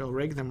expensive drill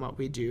rig than what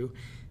we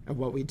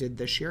did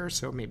this year.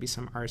 So maybe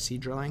some RC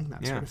drilling,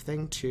 that sort of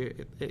thing.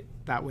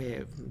 That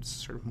way, it's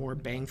sort of more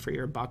bang for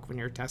your buck when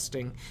you're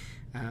testing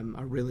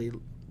a really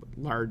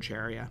large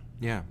area.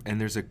 Yeah, and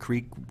there's a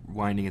creek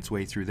winding its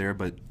way through there,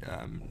 but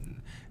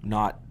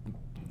not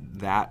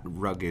that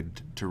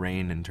rugged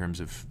terrain in terms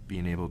of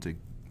being able to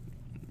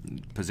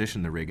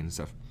position the rig and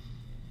stuff.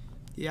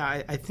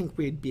 Yeah, I think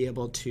we'd be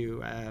able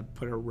to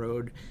put a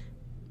road.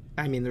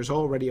 I mean, there's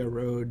already a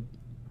road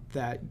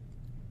that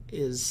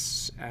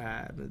is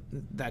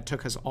that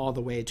took us all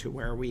the way to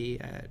where we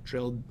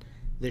drilled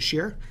this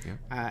year,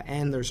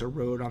 and there's a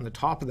road on the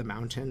top of the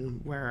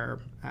mountain where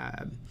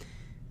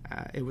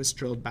it was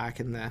drilled back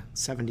in the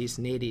 70s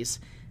and 80s.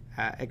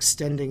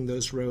 Extending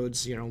those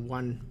roads,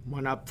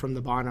 one up from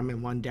the bottom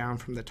and one down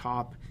from the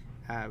top,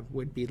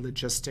 would be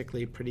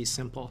logistically pretty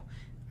simple,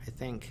 I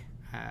think,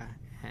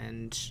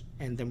 and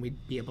then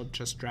we'd be able to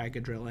just drag a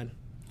drill in.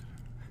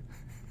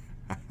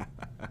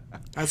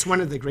 That's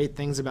one of the great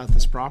things about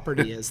this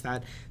property is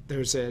that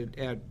there's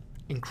an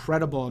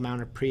incredible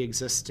amount of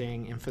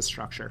pre-existing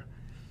infrastructure.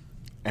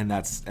 And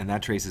that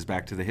traces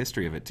back to the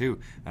history of it too.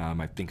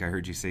 I think I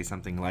heard you say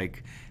something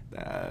like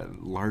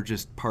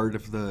largest part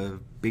of the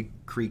Big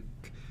Creek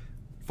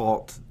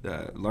fault,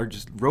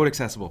 largest road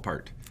accessible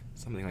part,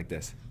 something like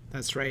this.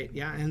 That's right,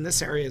 yeah. And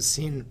this area has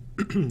seen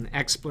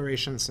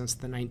exploration since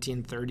the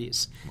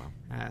 1930s.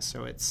 Wow.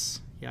 So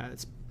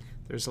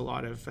there's a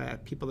lot of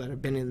people that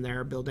have been in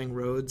there building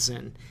roads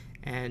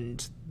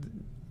and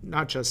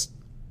not just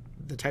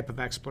the type of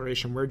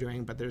exploration we're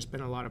doing, but there's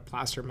been a lot of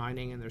placer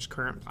mining, and there's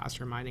current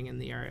placer mining in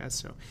the area,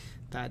 so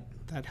that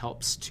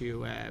helps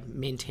to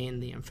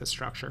maintain the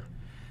infrastructure.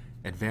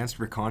 Advanced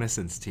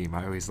reconnaissance team,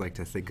 I always like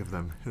to think of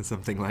them as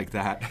something like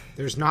that.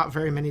 There's not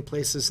very many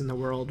places in the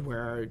world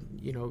where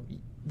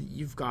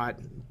you've got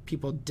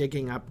people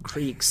digging up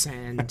creeks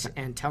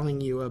and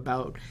telling you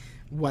about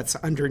what's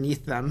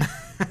underneath them.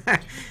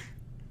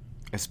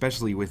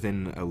 Especially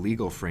within a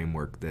legal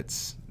framework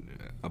that's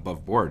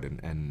above board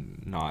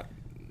and not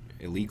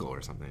illegal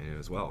or something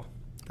as well.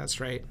 That's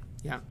right.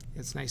 Yeah,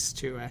 it's nice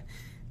to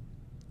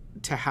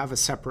have a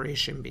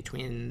separation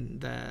between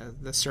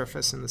the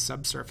surface and the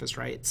subsurface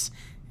rights.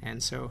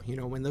 And so,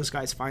 when those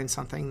guys find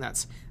something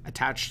that's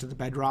attached to the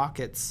bedrock,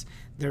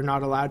 they're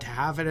not allowed to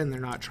have it, and they're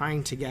not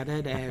trying to get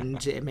it,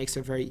 and it makes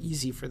it very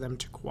easy for them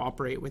to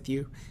cooperate with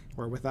you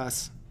or with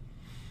us.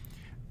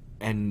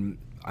 And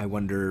I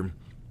wonder,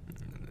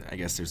 I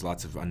guess there's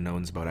lots of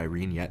unknowns about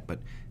Irene yet, but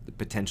the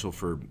potential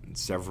for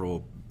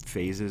several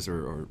phases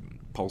or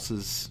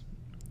pulses,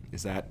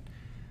 is that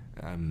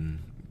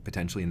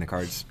potentially in the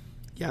cards?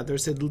 Yeah,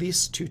 there's at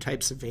least two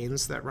types of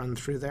veins that run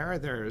through there.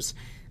 There's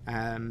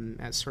a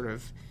sort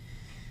of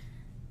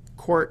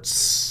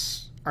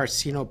quartz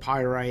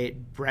arsenopyrite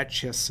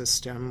breccia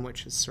system,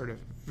 which is sort of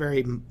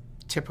very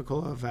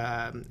typical of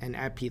an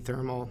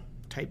epithermal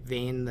type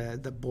vein.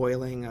 The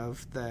boiling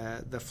of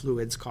the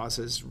fluids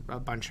causes a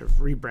bunch of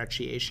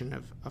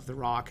rebrecciation of the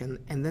rock.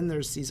 And then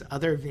there's these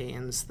other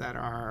veins that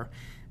are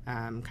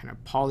kind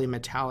of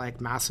polymetallic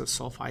massive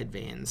sulfide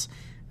veins.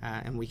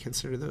 And we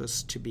consider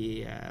those to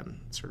be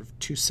sort of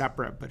two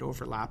separate but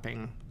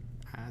overlapping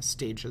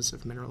stages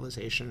of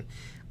mineralization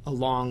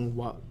along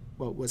what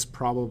was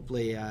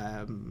probably,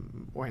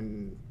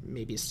 and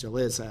maybe still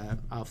is,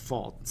 a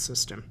fault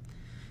system.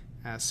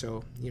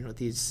 So,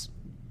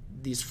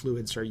 these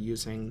fluids are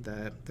using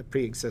the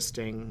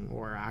pre-existing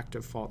or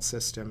active fault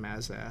system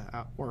as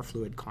a ore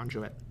fluid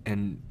conduit.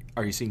 And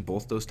are you seeing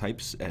both those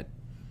types at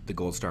the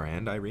Gold Star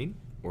and Irene,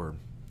 or?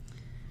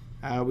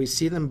 We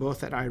see them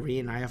both at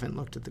Irene. I haven't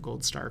looked at the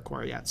Gold Star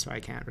core yet, so I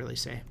can't really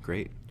say.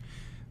 Great.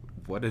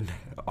 What an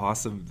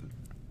awesome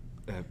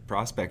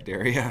prospect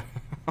area.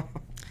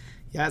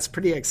 Yeah, it's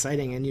pretty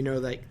exciting. And,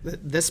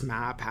 this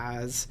map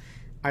has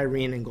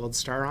Irene and Gold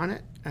Star on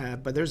it,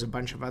 but there's a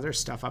bunch of other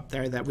stuff up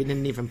there that we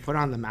didn't even put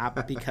on the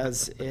map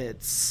because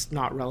it's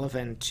not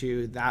relevant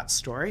to that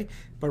story.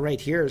 But right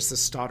here is the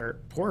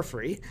Stoddart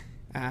porphyry,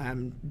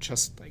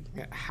 just like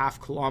a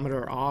half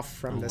kilometer off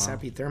from this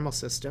epithermal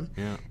system.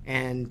 Yeah.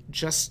 And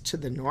just to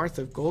the north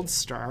of Gold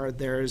Star,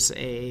 there's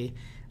a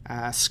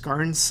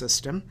skarn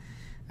system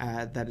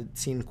that had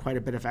seen quite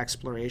a bit of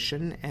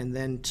exploration. And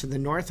then to the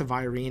north of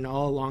Irene,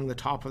 all along the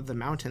top of the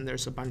mountain,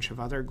 there's a bunch of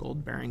other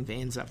gold-bearing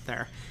veins up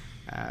there.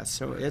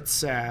 So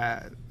it's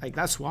like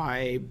that's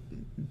why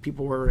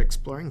people were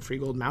exploring Free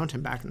Gold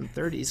Mountain back in the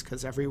 30s,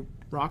 because every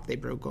rock they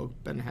broke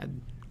open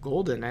had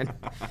gold in it.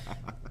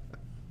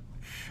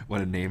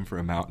 What a name for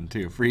a mountain,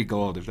 too. Free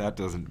gold, if that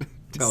doesn't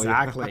tell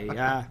Exactly, you.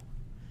 yeah.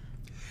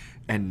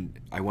 And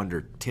I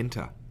wonder,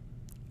 Tinta.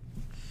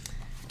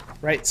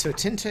 Right, so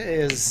Tinta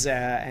is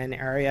an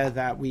area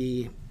that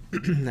we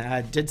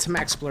did some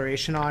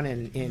exploration on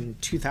in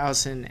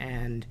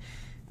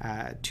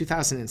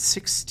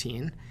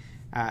 2016.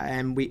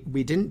 And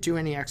we didn't do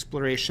any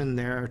exploration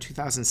there.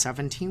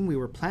 2017, we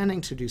were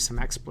planning to do some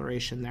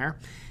exploration there.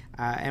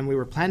 And we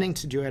were planning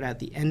to do it at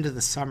the end of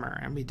the summer.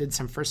 And we did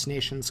some First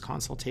Nations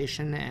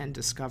consultation and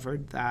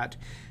discovered that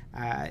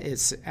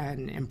it's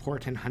an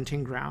important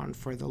hunting ground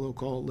for the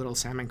local Little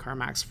Salmon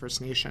Carmacks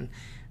First Nation.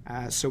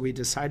 So we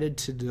decided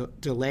to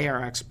delay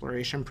our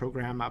exploration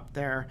program up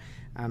there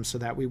so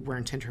that we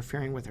weren't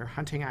interfering with their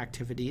hunting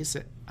activities,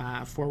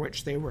 for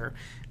which they were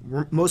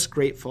most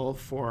grateful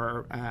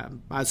for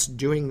us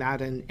doing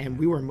that. And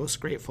we were most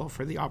grateful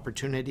for the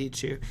opportunity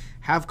to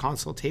have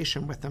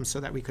consultation with them so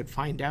that we could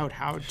find out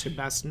how to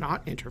best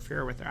not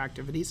interfere with their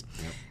activities.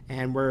 Yep.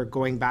 And we're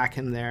going back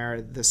in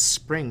there this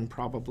spring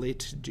probably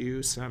to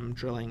do some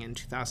drilling in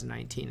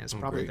 2019 is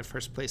probably the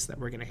first place that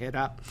we're going to hit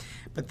up.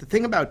 But the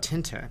thing about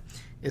Tinta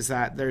is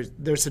that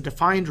there's a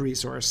defined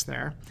resource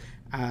there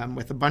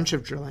with a bunch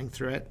of drilling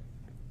through it,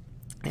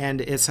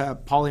 and it's a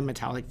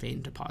polymetallic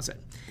vein deposit.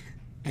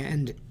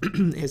 And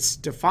it's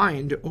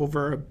defined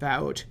over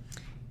about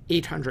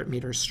 800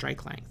 meters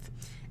strike length.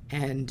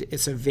 And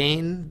it's a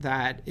vein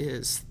that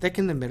is thick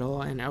in the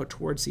middle, and out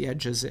towards the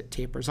edges it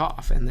tapers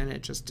off, and then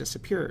it just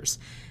disappears.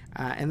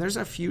 And there's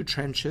a few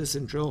trenches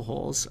and drill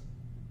holes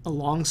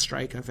along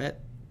strike of it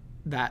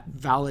that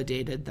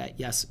validated that,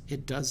 yes,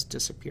 it does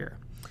disappear.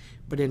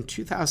 But in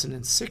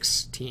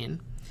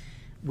 2016,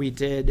 we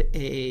did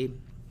a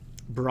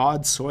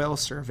broad soil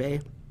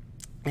survey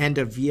and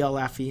a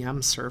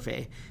VLFEM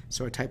survey,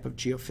 so a type of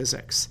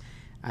geophysics,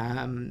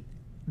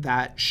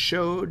 that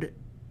showed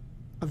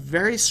a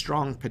very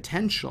strong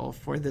potential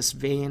for this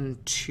vein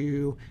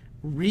to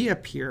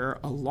reappear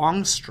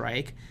along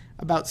strike,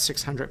 about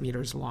 600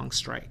 meters along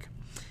strike.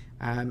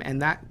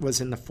 And that was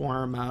in the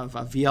form of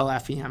a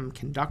VLFEM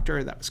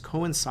conductor that was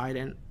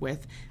coincident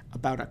with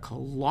about 1.5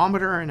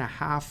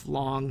 kilometers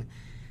long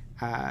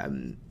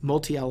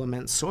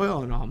multi-element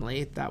soil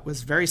anomaly that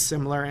was very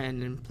similar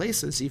and in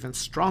places even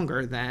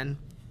stronger than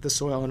the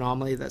soil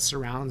anomaly that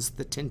surrounds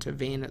the Tinta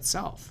vein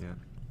itself. Yeah.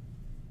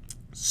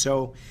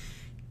 So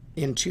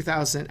in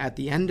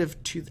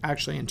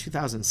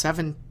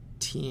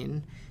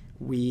 2017,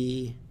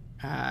 we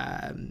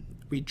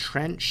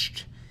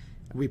trenched.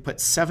 We put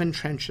 7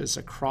 trenches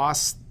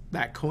across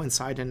that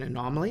coincident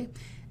anomaly,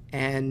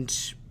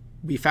 and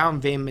we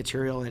found vein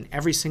material in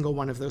every single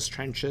one of those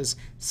trenches.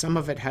 Some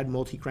of it had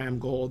multi-gram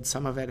gold,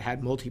 some of it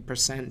had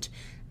multi-percent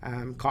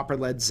copper,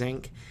 lead,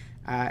 zinc.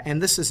 And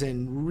this is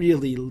in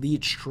really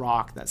leached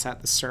rock that's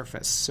at the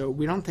surface. So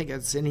we don't think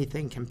it's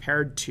anything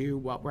compared to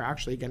what we're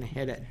actually going to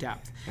hit at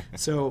depth.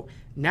 So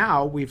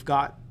now we've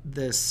got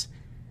this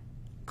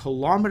 1.5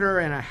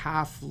 kilometer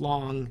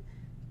long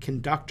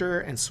conductor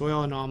and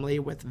soil anomaly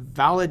with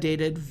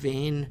validated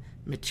vein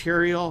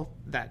material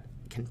that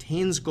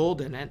contains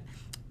gold in it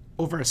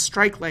over a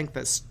strike length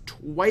that's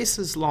twice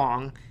as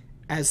long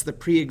as the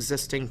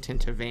pre-existing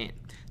Tinta vein.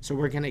 So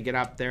we're going to get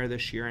up there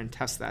this year and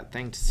test that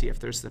thing to see if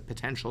there's the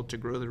potential to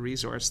grow the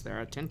resource there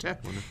at Tinta.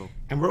 Wonderful.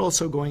 And we're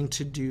also going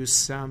to do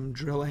some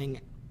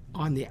drilling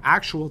on the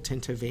actual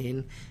Tinta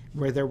vein,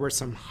 where there were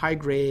some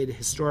high-grade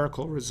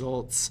historical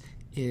results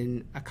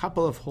in a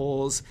couple of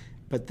holes,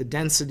 but the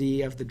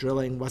density of the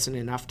drilling wasn't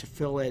enough to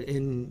fill it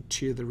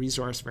into the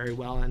resource very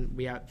well, and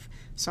we have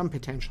some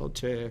potential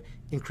to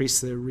increase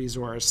the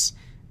resource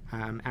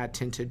at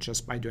Tinta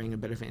just by doing a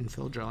bit of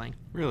infill drilling.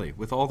 Really?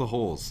 With all the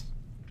holes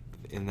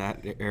in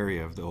that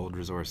area of the old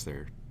resource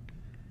there?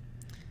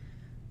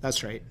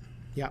 That's right.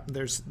 Yeah,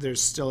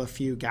 there's still a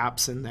few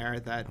gaps in there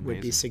that Amazing. would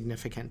be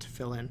significant to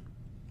fill in.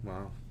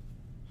 Wow.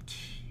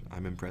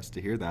 I'm impressed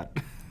to hear that.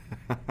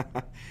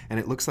 And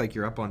it looks like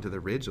you're up onto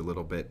the ridge a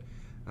little bit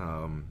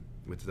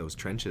with those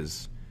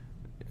trenches.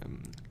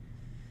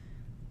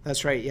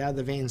 That's right. Yeah,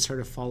 the vein sort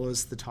of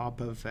follows the top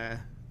of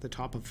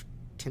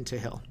Tinta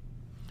Hill.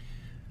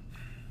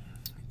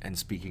 And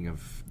speaking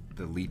of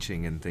the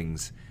leaching and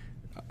things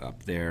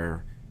up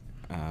there,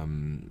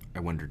 I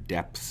wonder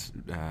depths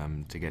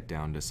to get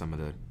down to some of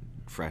the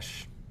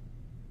fresh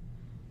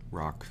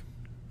rock.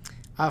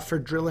 For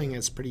drilling,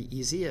 it's pretty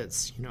easy.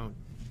 It's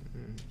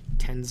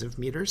tens of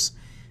meters.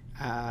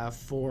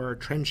 For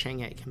trenching,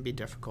 it can be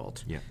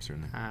difficult. Yeah,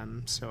 certainly.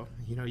 So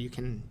you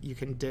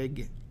can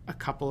dig a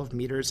couple of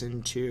meters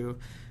into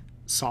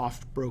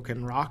soft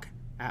broken rock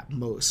at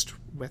most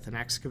with an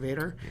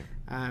excavator,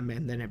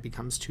 and then it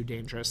becomes too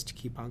dangerous to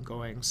keep on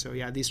going. So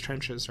yeah, these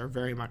trenches are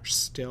very much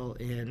still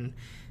in.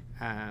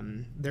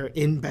 They're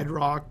in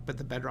bedrock, but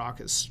the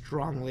bedrock is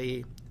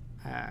strongly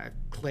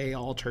clay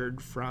altered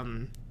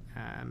from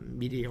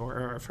meteor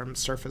or from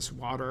surface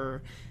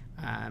water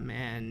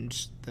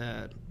and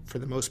for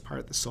the most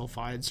part, the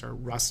sulfides are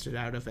rusted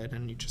out of it,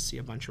 and you just see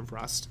a bunch of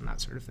rust and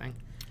that sort of thing.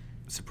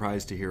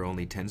 Surprised to hear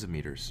only tens of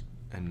meters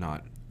and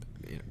not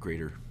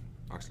greater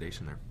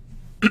oxidation there.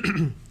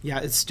 Yeah,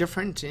 it's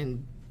different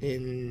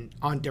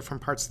on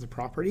different parts of the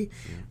property,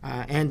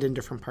 and in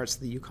different parts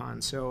of the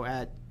Yukon. So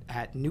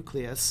at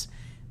Nucleus,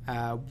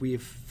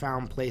 we've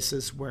found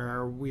places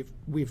where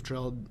we've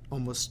drilled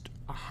almost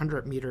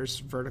 100 meters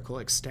vertical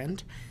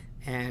extent,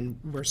 and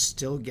we're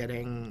still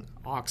getting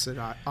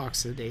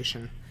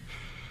oxidation.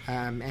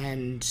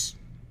 And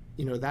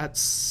that's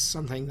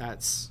something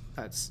that's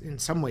in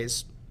some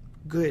ways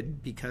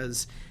good,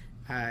 because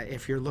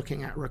if you're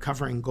looking at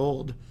recovering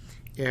gold,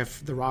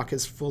 if the rock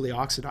is fully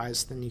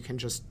oxidized, then you can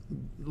just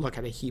look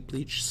at a heap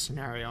leach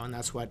scenario, and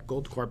that's what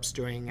Gold Corp's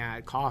doing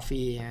at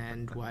Coffee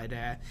and what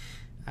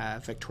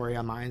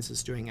Victoria Mines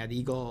is doing at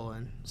Eagle.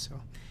 And so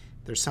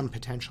there's some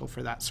potential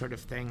for that sort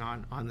of thing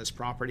on this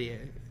property.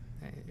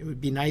 It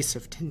would be nice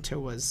if Tinta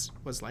was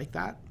like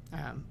that,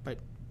 but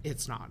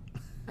it's not.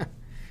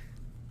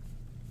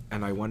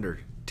 And I wonder,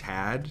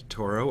 Tad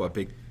Toro, a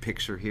big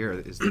picture here,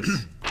 is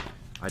this?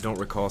 I don't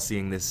recall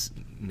seeing this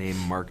name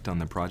marked on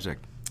the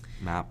project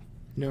map.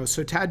 No,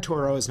 so Tad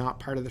Toro is not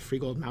part of the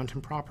Freegold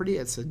Mountain property.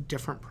 It's a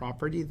different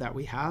property that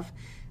we have.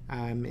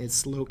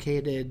 It's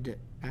located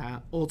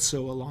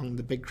also along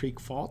the Big Creek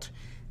Fault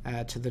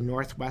to the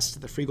northwest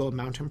of the Freegold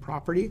Mountain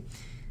property.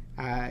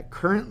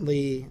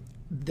 Currently,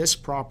 this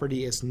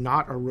property is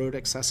not a road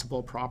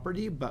accessible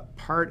property, but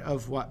part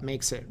of what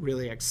makes it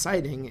really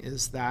exciting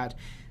is that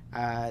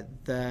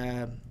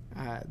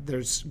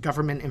there's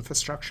government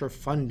infrastructure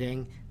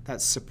funding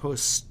that's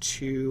supposed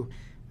to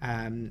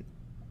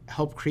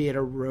help create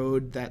a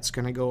road that's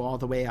going to go all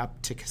the way up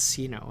to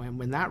Casino. And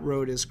when that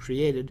road is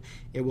created,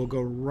 it will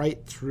go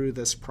right through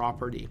this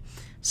property.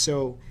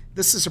 So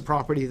this is a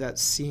property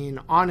that's seen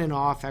on and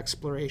off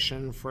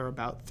exploration for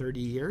about 30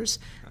 years.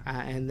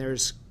 And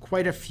there's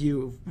quite a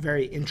few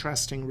very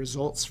interesting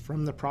results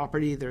from the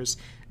property. There's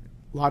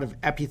a lot of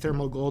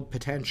epithermal gold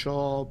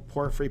potential,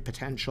 porphyry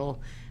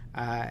potential,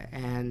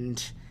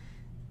 and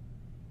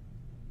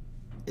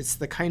it's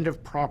the kind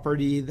of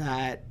property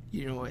that,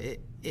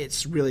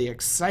 it's really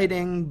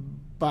exciting,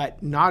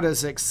 but not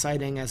as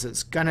exciting as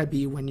it's going to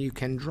be when you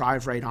can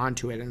drive right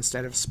onto it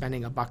instead of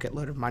spending a bucket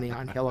load of money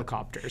on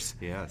helicopters.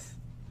 Yes.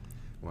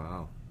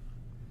 Wow.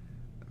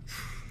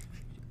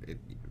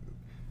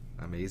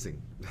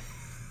 Amazing.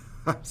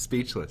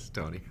 Speechless,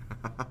 Tony.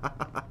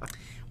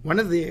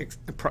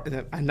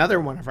 Another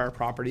one of our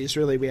properties,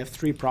 really, we have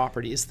three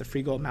properties: the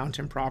Freegold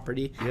Mountain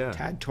property,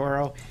 Tad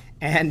Toro,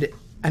 and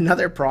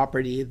another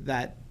property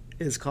that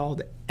is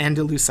called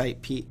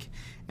Andalusite Peak.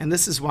 And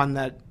this is one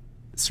that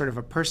sort of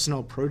a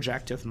personal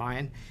project of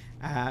mine.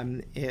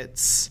 I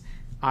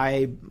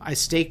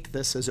staked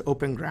this as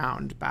open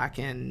ground back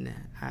in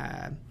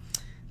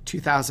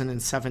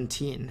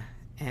 2017,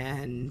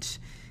 and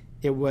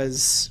it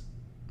was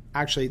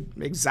actually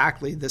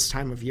exactly this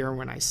time of year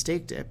when I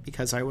staked it,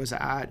 because I was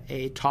at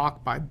a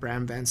talk by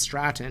Bram Van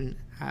Straten,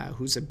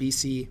 who's a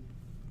BC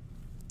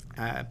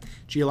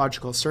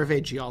Geological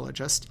Survey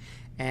geologist,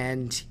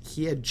 and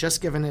he had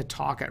just given a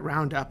talk at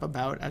Roundup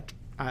about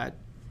a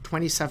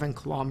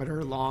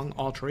 27-kilometer long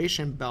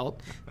alteration belt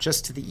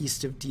just to the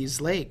east of Dease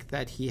Lake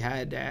that he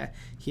had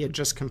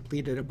just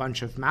completed a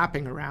bunch of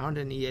mapping around,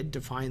 and he had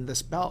defined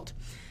this belt.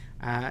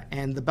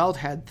 And the belt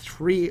had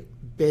three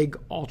big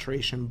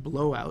alteration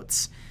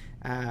blowouts,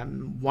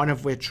 one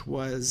of which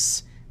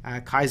was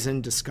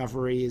Kaizen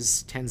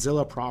Discovery's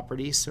Tanzila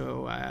property,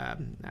 so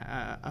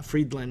a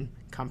Friedland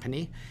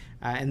company,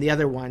 and the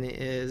other one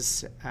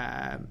is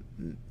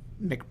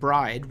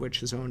McBride,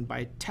 which is owned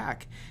by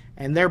Teck.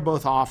 And they're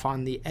both off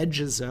on the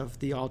edges of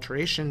the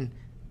alteration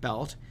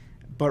belt,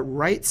 but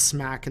right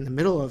smack in the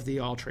middle of the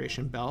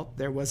alteration belt,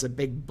 there was a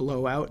big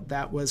blowout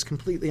that was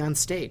completely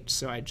unstaked.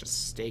 So I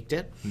just staked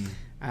it.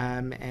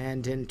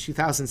 And in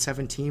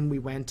 2017, we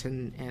went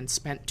and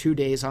spent 2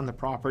 days on the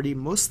property,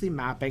 mostly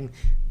mapping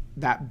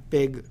that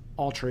big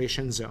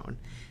alteration zone.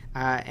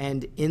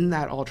 And in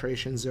that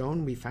alteration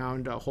zone, we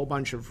found a whole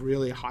bunch of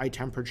really high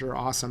temperature,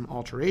 awesome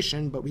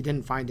alteration, but we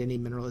didn't find any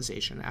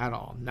mineralization at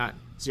all, none,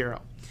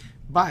 zero.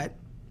 But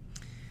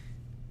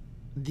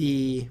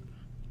the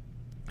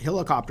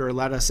helicopter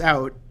let us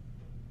out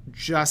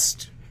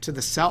just to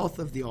the south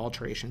of the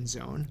alteration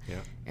zone.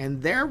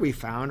 And there we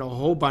found a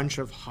whole bunch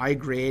of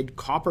high-grade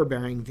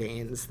copper-bearing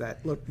veins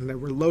that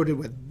were loaded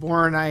with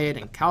boronite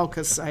and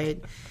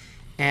chalcocite.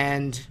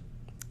 And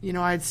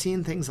I'd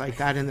seen things like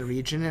that in the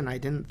region, and I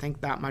didn't think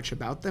that much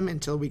about them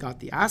until we got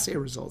the assay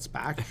results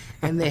back,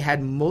 and they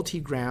had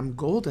multi-gram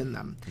gold in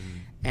them.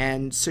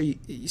 And so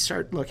you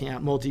start looking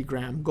at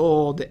multi-gram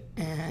gold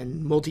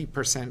and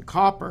multi%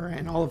 copper,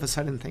 and all of a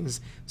sudden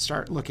things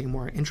start looking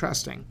more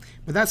interesting.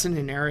 But that's in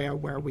an area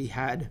where we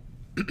had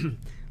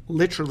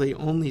literally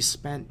only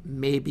spent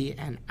maybe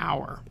an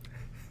hour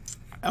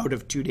out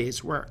of 2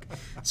 days' work.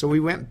 So we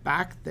went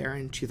back there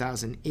in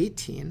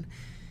 2018,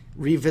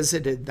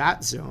 revisited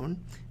that zone,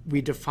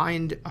 we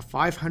defined a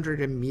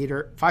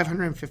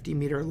 550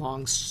 meter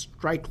long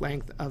strike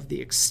length of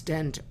the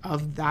extent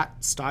of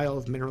that style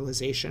of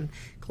mineralization,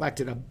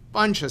 collected a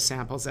bunch of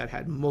samples that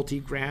had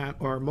multi-gram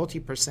or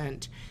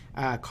multi%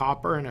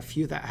 copper and a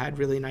few that had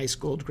really nice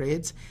gold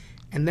grades.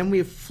 And then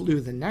we flew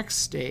the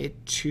next day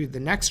to the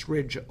next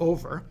ridge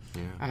over,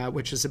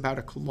 which is about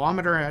 1.5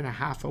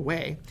 kilometers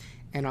away.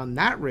 And on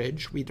that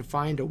ridge, we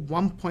defined a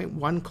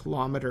 1.1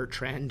 kilometer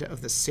trend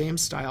of the same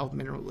style of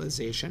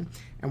mineralization.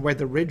 And where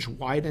the ridge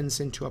widens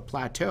into a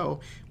plateau,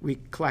 we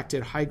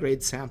collected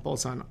high-grade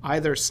samples on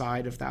either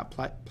side of that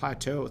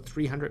plateau,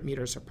 300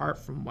 meters apart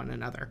from one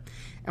another.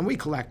 And we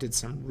collected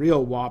some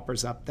real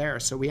whoppers up there.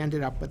 So we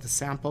ended up with a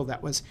sample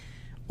that was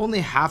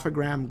only 0.5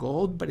 gram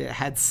gold, but it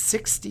had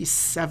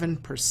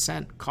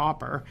 67%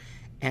 copper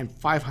and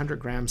 500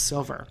 grams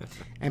silver.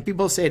 And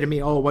people say to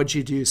me, oh, what'd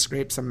you do,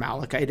 scrape some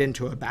malachite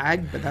into a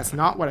bag? But that's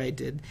not what I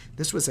did.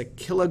 This was 1.5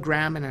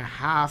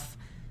 kilograms.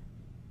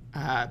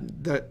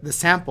 The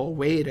sample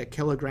weighed 1.5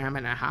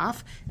 kilograms,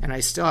 and I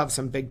still have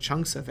some big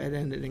chunks of it,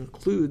 and it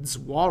includes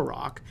wall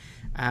rock.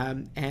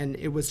 And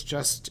it was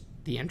just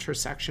the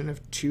intersection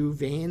of two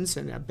veins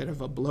and a bit of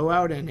a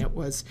blowout, and it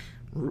was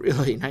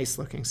really nice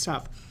looking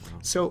stuff.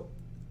 So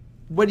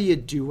what do you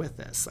do with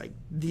this? Like,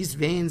 these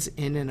veins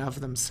in and of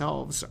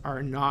themselves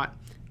are not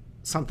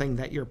something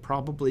that you're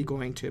probably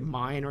going to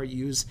mine or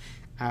use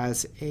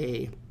as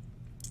a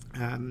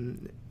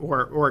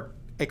or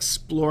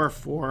explore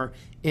for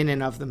in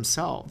and of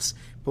themselves.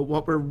 But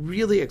what we're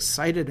really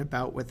excited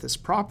about with this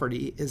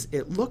property is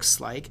it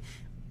looks like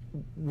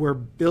we're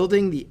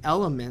building the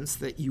elements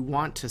that you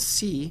want to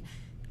see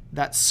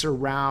that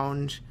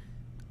surround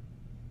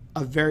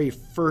a very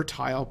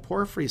fertile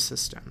porphyry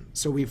system.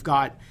 So we've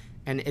got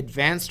an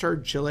advanced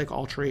argillic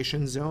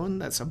alteration zone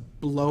that's a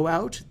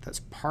blowout, that's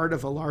part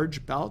of a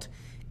large belt.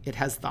 It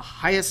has the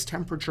highest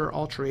temperature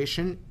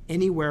alteration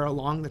anywhere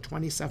along the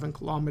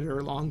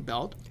 27-kilometer long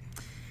belt.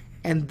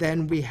 And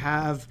then we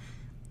have,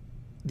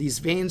 these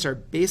veins are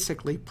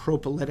basically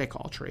propylitic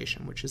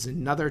alteration, which is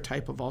another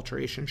type of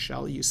alteration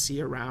shell you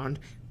see around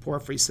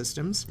porphyry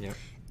systems. Yep.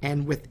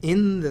 And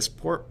within this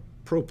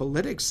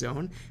propylitic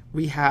zone,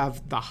 we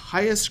have the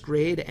highest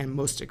grade and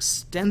most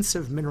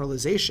extensive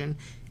mineralization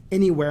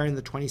anywhere in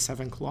the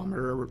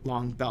 27-kilometer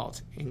long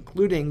belt,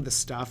 including the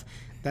stuff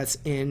that's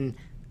in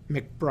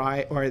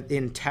McBride or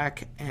in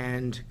Teck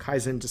and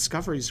Kaizen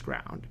Discovery's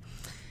ground.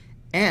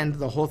 And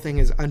the whole thing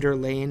is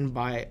underlain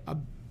by a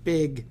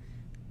big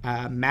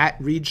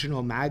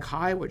regional mag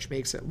high, which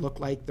makes it look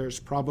like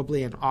there's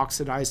probably an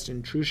oxidized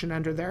intrusion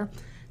under there.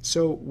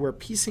 So we're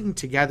piecing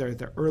together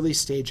the early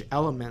stage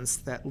elements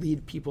that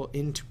lead people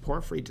into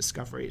porphyry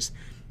discoveries.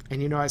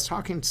 And, you know, I was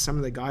talking to some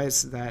of the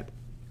guys that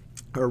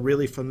are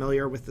really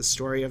familiar with the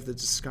story of the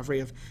discovery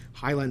of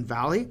Highland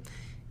Valley,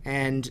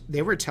 and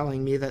they were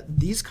telling me that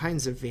these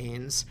kinds of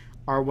veins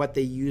are what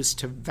they use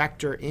to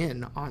vector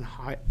in on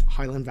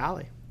Highland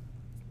Valley.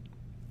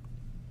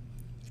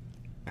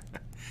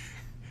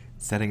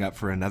 Setting up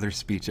for another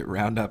speech at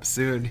Roundup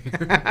soon.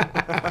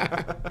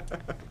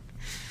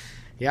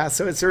 Yeah,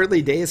 so it's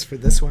early days for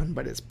this one,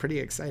 but it's pretty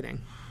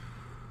exciting.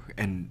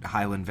 And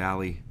Highland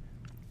Valley,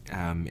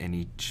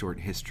 any short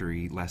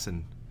history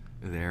lesson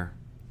there?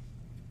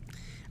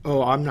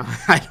 Oh,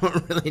 I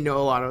don't really know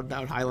a lot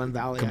about Highland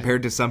Valley.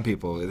 Compared to some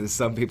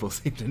people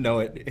seem to know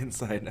it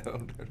inside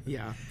out.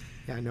 Yeah,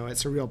 no,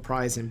 it's a real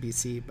prize in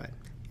BC, but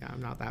yeah,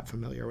 I'm not that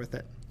familiar with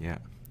it. Yeah.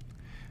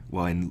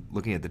 Well, and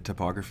looking at the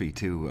topography,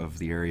 too, of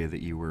the area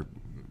that you were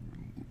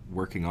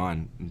working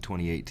on in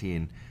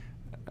 2018,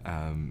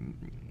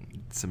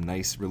 some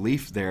nice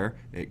relief there.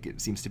 It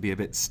seems to be a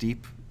bit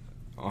steep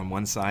on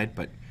one side,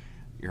 but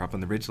you're up on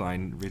the ridge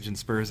and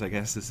spurs, I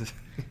guess. This is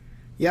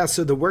Yeah,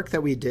 so the work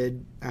that we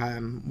did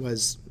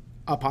was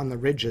up on the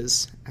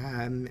ridges,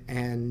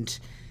 and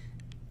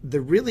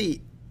the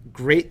really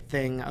great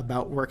thing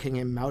about working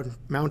in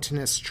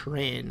mountainous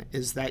terrain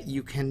is that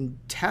you can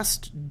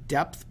test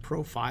depth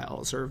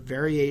profiles or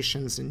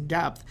variations in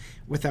depth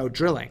without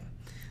drilling.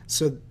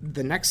 So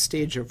the next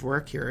stage of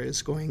work here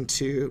is going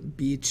to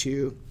be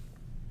to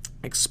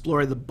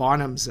explore the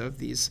bottoms of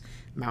these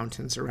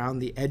mountains around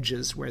the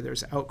edges where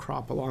there's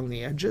outcrop along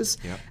the edges.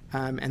 Yep.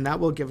 And that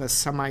will give us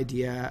some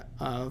idea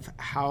of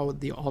how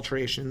the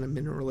alteration, the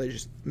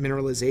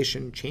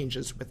mineralization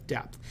changes with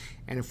depth.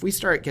 And if we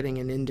start getting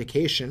an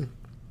indication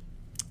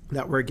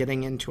that we're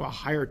getting into a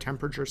higher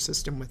temperature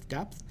system with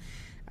depth,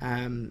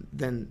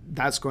 then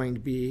that's going to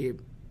be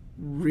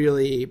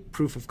really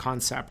proof of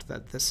concept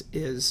that this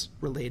is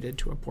related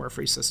to a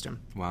porphyry system.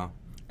 Wow.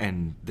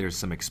 And there's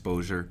some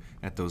exposure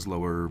at those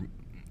lower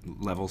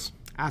levels?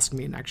 Ask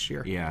me next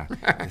year. Yeah,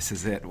 this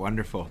is it.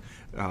 Wonderful.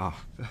 Oh,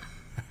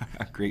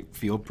 a great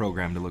field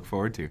program to look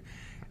forward to.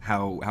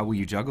 How will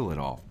you juggle it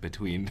all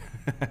between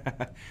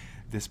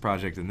this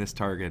project and this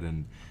target?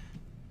 And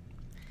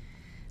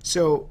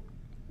so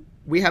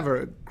we have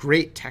a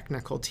great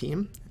technical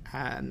team.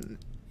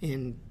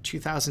 In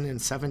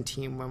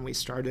 2017, when we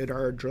started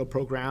our drill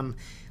program,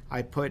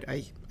 I put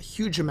a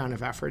huge amount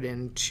of effort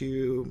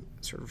into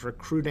sort of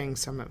recruiting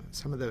some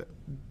of the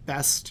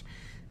best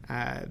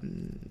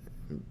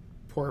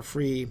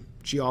porphyry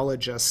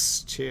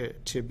geologists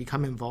to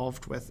become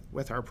involved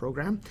with our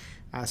program.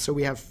 So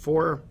we have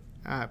 4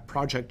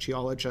 project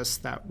geologists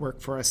that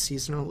work for us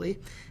seasonally,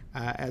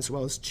 as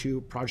well as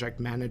 2 project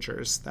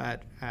managers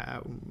that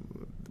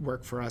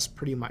work for us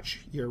pretty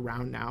much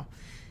year-round now.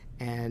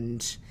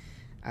 And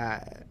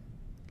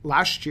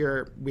last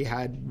year, we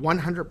had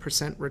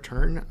 100%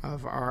 return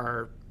of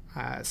our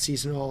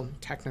seasonal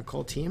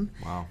technical team.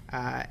 Wow.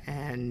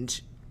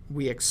 And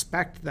we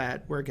expect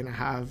that we're going to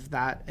have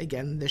that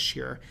again this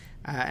year.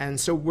 And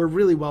so we're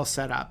really well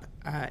set up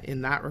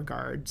in that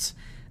regards.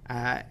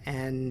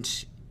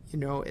 And, you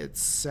know,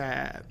 it's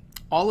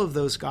all of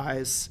those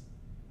guys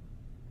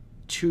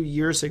 2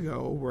 years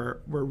ago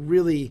were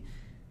really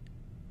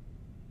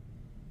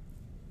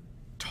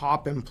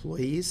top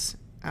employees.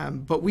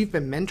 But we've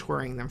been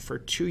mentoring them for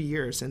 2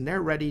 years, and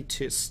they're ready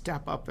to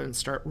step up and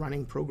start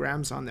running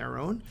programs on their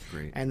own.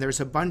 Great. And there's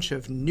a bunch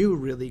of new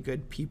really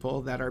good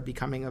people that are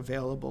becoming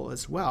available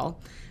as well.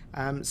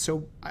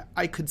 So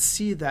I could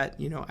see that,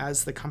 you know,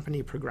 as the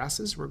company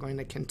progresses, we're going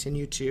to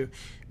continue to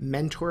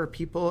mentor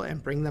people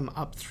and bring them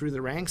up through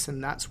the ranks,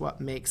 and that's what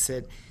makes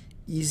it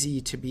easy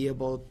to be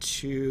able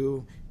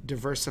to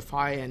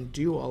diversify and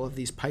do all of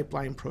these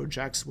pipeline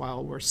projects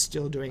while we're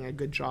still doing a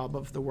good job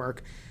of the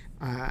work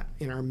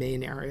in our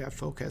main area of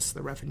focus,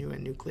 the revenue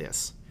and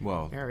nucleus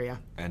area.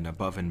 And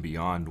above and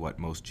beyond what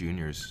most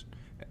juniors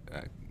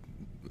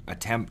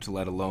attempt,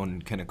 let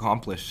alone can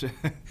accomplish,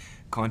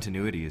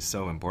 continuity is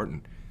so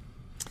important.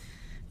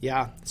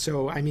 Yeah,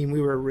 so I mean, we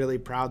were really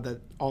proud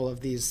that all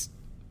of these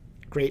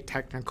great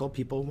technical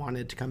people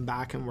wanted to come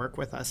back and work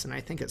with us, and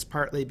I think it's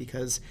partly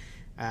because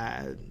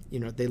you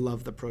know, they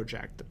love the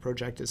project. The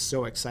project is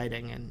so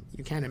exciting, and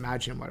you can't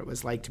imagine what it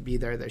was like to be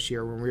there this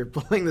year when we were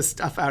pulling the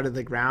stuff out of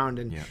the ground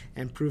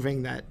and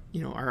proving that,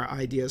 you know, our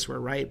ideas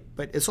were right.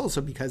 But it's also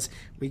because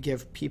we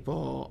give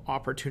people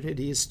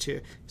opportunities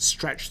to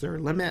stretch their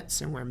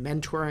limits, and we're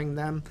mentoring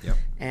them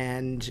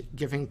and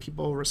giving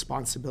people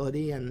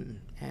responsibility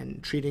and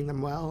treating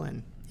them well.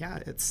 And yeah,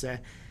 it's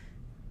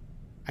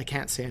I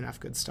can't say enough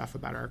good stuff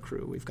about our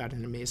crew. We've got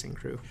an amazing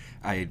crew.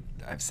 I've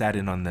sat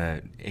in on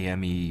the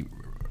AME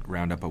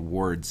Roundup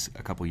Awards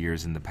a couple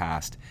years in the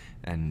past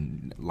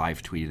and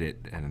live tweeted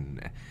it,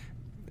 and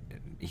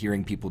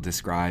hearing people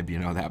describe, you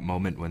know, that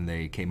moment when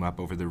they came up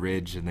over the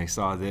ridge and they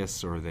saw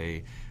this, or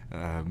they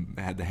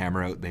had the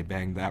hammer out, they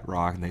banged that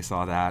rock and they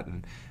saw that,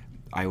 and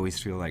I always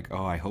feel like,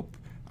 oh,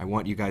 I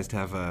want you guys to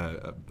have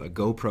a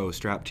GoPro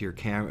strapped to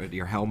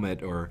your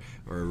helmet, or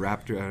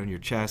wrapped around your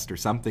chest or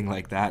something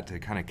like that, to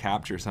kind of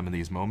capture some of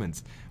these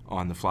moments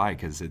on the fly,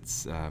 because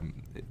it's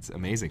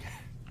amazing.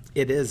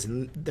 It is,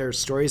 and there are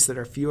stories that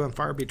are few and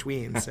far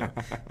between. So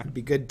it'd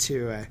be good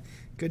to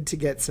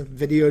get some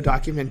video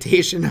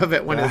documentation of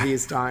it one of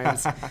these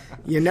times.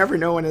 You never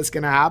know when it's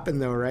going to happen,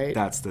 though, right?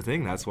 That's the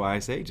thing. That's why I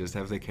say just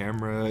have the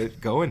camera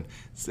going.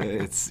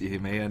 You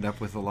may end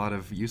up with a lot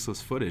of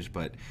useless footage,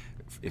 but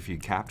if you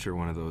capture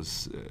one of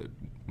those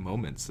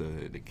moments,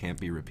 it can't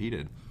be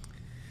repeated.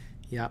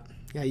 Yeah,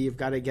 you've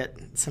got to get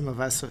some of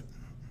us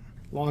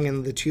long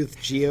in the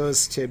tooth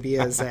geos to be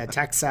as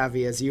tech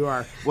savvy as you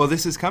are. Well,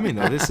 this is coming,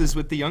 though. This is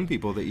with the young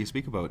people that you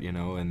speak about, you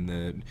know,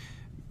 and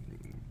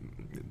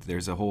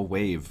there's a whole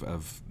wave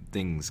of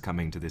things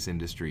coming to this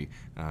industry.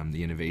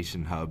 The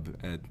Innovation Hub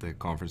at the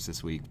conference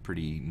this week,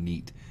 pretty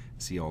neat.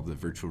 See all the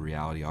virtual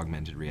reality,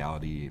 augmented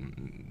reality,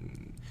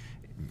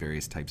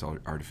 various types of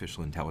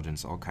artificial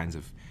intelligence, all kinds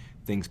of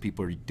things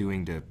people are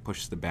doing to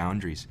push the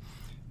boundaries.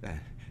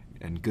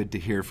 And good to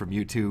hear from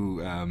you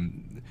two,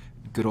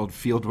 good old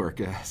field work,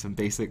 some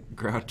basic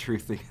ground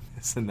truthing,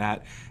 this and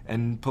that,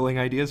 and pulling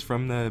ideas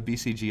from the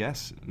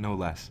BCGS, no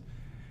less.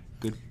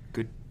 Good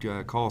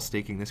call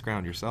staking this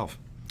ground yourself.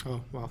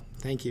 Oh, well,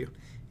 thank you.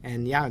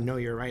 And yeah, no,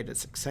 you're right.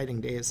 It's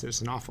exciting days.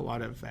 There's an awful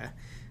lot of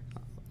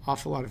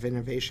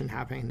innovation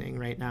happening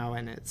right now,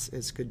 and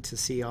it's good to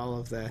see all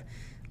of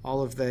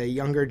the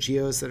younger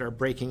geos that are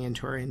breaking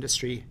into our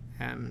industry,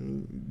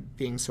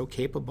 being so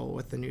capable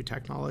with the new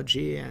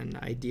technology and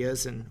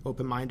ideas and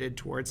open-minded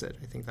towards it.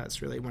 I think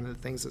that's really one of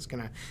the things that's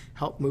going to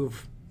help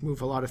move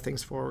a lot of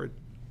things forward.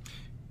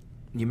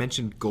 You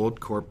mentioned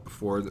Gold Corp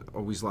before.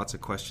 Always lots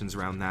of questions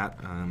around that.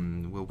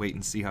 We'll wait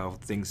and see how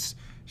things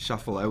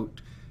shuffle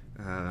out.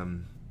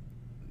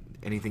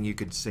 Anything you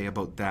could say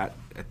about that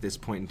at this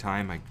point in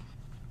time?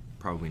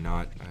 Probably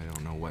not. I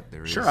don't know what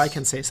there is. Sure, I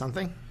can say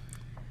something.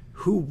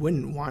 Who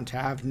wouldn't want to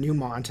have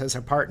Newmont as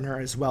a partner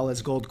as well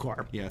as Gold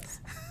Corp? Yes.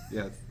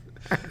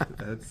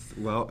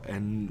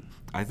 And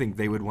I think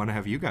they would want to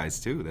have you guys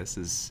too.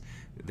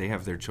 They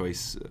have their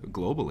choice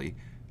globally,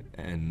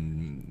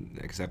 and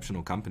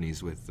exceptional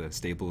companies with a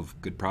stable of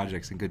good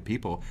projects and good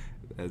people.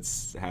 It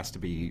has to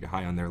be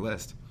high on their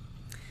list.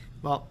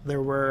 Well,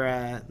 there were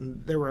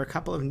a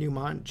couple of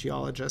Newmont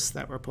geologists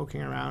that were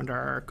poking around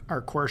our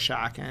core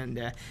shack,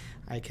 and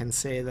I can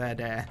say that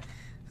at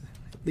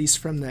least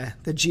from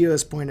the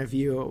geo's point of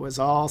view, it was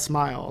all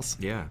smiles.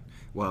 Yeah.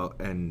 Well,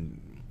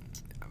 and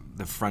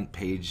the front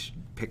page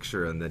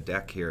picture on the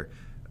deck here,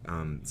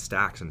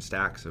 stacks and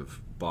stacks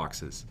of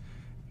boxes.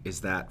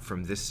 Is that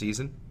from this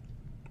season?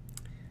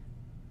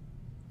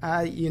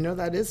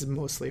 That is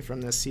mostly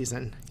from this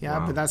season. Yeah,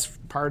 Wow. but that's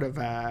part of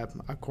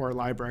a core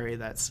library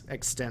that's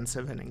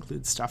extensive and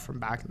includes stuff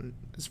from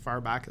as far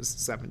back as the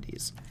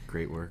 70s.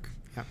 Great work.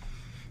 Yeah.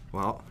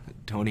 Well,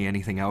 Tony,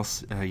 anything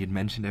else you'd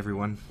mention to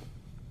everyone?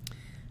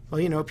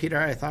 Well, Peter,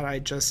 I thought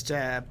I'd just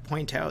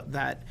point out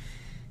that,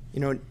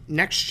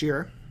 next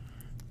year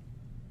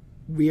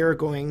we are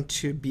going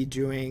to be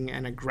doing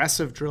an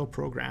aggressive drill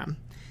program.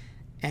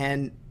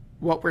 And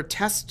what we're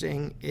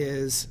testing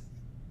is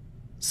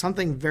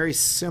something very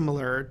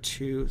similar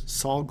to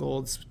Sol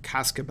Gold's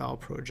Cascabel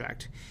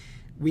project.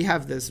 We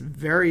have this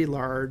very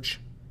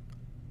large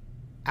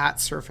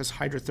at-surface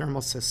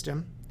hydrothermal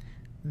system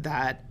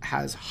that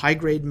has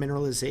high-grade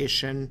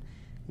mineralization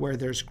where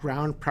there's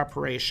ground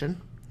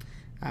preparation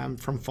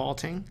from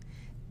faulting,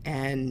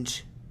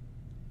 and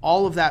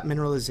all of that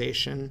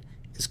mineralization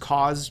is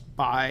caused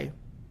by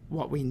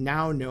what we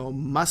now know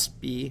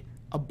must be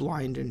a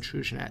blind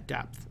intrusion at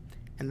depth.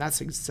 And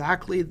that's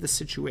exactly the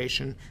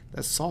situation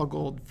that Sol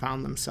Gold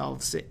found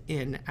themselves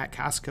in at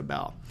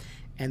Cascabel.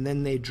 And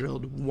then they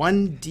drilled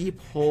one deep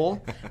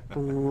hole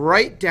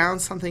right down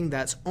something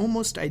that's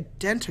almost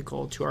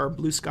identical to our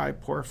blue sky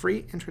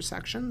porphyry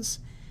intersections.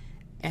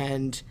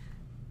 And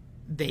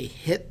they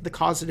hit the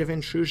causative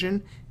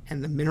intrusion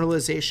and the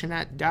mineralization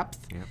at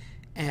depth. Yep.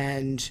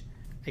 And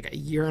like a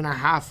year and a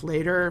half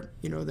later,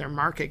 their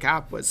market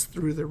cap was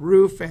through the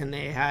roof and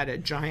they had a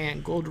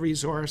giant gold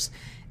resource.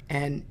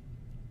 And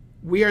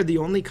we are the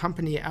only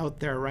company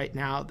out there right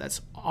now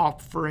that's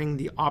offering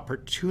the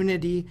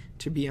opportunity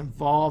to be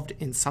involved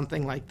in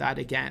something like that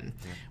again.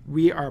 Yeah.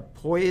 We are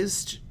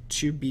poised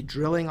to be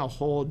drilling a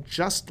hole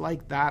just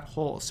like that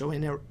hole. So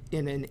in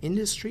an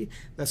industry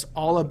that's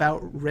all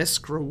about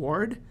risk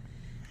reward,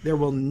 there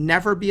will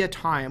never be a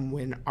time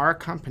when our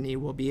company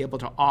will be able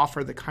to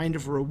offer the kind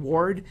of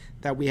reward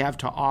that we have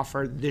to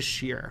offer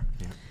this year.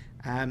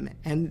 Yeah.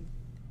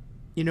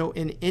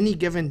 In any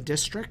given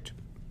district,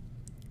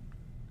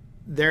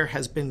 there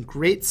has been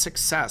great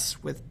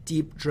success with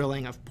deep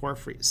drilling of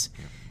porphyries.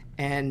 Yeah.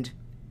 And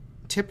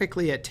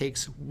typically it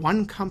takes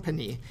one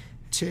company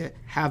to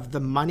have the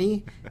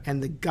money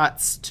and the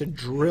guts to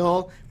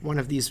drill one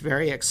of these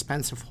very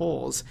expensive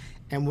holes.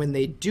 And when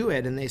they do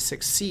it and they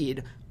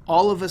succeed,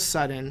 all of a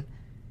sudden,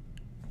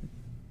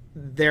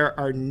 there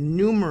are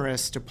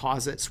numerous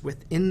deposits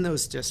within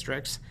those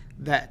districts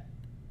that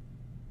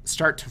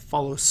start to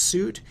follow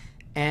suit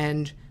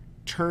and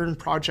turn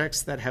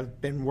projects that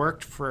have been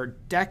worked for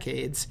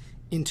decades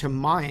into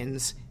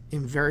mines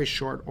in very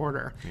short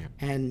order. Yeah.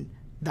 And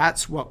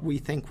that's what we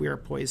think we are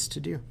poised to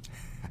do.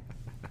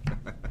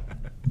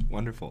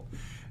 Wonderful.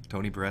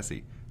 Tony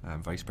Baressi,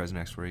 Vice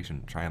President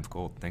Exploration, Triumph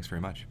Gold. Thanks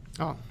very much.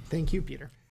 Oh, thank you, Peter.